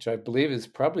 which I believe is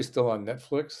probably still on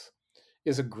Netflix,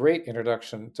 is a great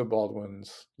introduction to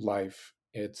Baldwin's life.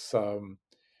 It's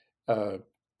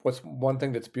what's one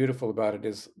thing that's beautiful about it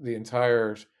is the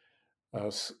entire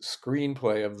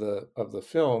screenplay of the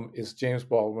film is James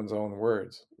Baldwin's own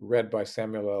words, read by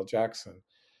Samuel L. Jackson,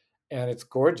 and it's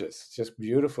gorgeous. It's just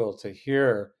beautiful to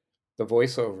hear the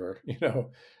voiceover.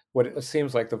 What it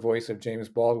seems like the voice of James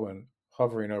Baldwin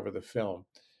hovering over the film.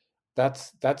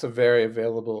 That's a very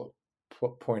available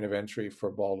point of entry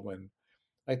for Baldwin.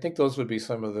 I think those would be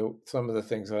some of the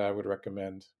things that I would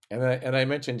recommend. And I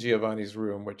mentioned Giovanni's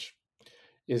Room, which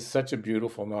is such a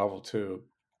beautiful novel too,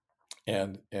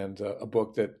 and a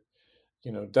book that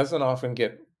doesn't often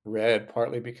get read,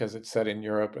 partly because it's set in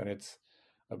Europe and it's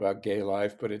about gay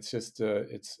life, but it's just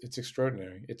it's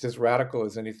extraordinary. It's as radical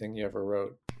as anything he ever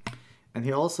wrote. And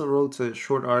he also wrote a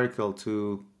short article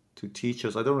to teach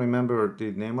us. I don't remember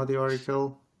the name of the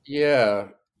article. Yeah,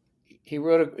 he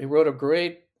wrote a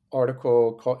great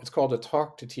article it's called "A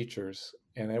Talk to Teachers,"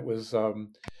 and it was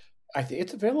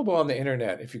it's available on the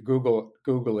internet if you Google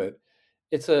it.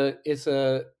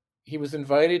 He was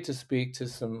invited to speak to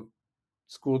some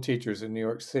school teachers in New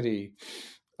York City.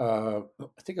 I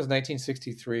think it was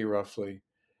 1963, roughly.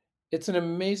 It's an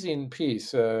amazing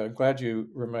piece. I'm glad you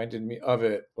reminded me of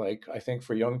it. Like, I think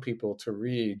for young people to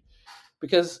read,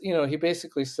 because he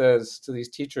basically says to these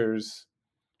teachers,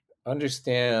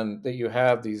 understand that you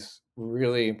have these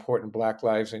really important Black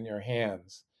lives in your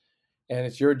hands, and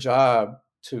it's your job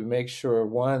to make sure,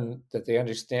 one, that they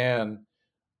understand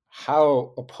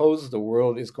how opposed the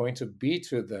world is going to be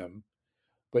to them,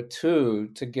 but two,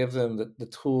 to give them the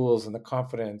tools and the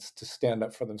confidence to stand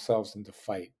up for themselves and to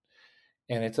fight.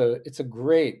 And it's a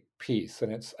great piece,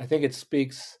 and I think it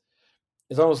speaks.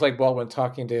 It's almost like Baldwin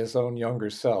talking to his own younger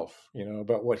self,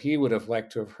 about what he would have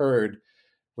liked to have heard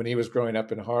when he was growing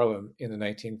up in Harlem in the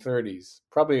 1930s.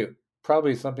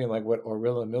 Probably something like what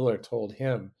Orilla Miller told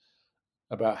him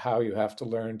about how you have to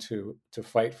learn to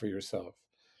fight for yourself.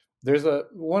 There's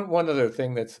one other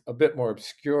thing that's a bit more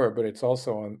obscure, but it's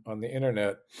also on the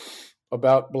internet,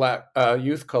 about Black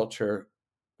youth culture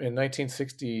in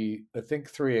 1960, I think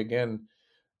 3 again.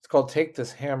 It's called "Take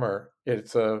This Hammer."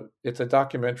 It's a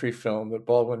documentary film that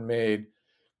Baldwin made,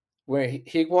 where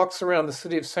he walks around the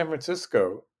city of San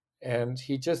Francisco and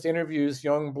he just interviews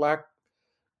young Black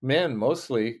men,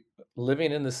 mostly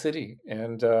living in the city,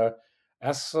 and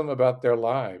asks them about their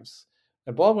lives.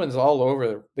 And Baldwin's all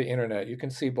over the internet. You can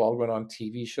see Baldwin on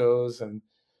TV shows and,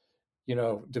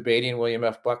 debating William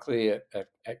F. Buckley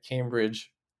at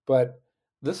Cambridge. But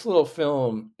this little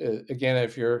film, again,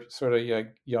 if you're sort of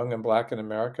like young and Black in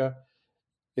America,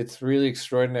 it's really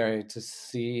extraordinary to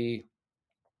see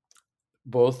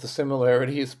both the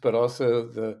similarities, but also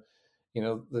the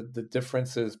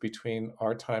differences between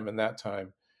our time and that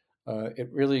time.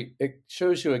 It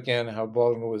shows you again how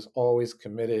Baldwin was always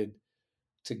committed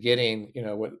to getting,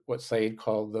 what Said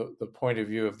called the point of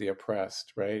view of the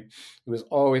oppressed, right? He was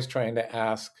always trying to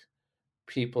ask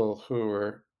people who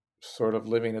were sort of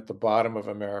living at the bottom of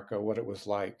America what it was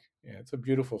like. Yeah, it's a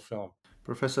beautiful film.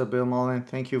 Professor Bill Mullen,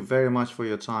 thank you very much for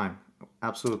your time.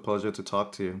 Absolute pleasure to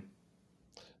talk to you.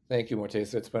 Thank you,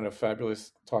 Morteza. It's been a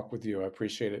fabulous talk with you. I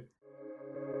appreciate it.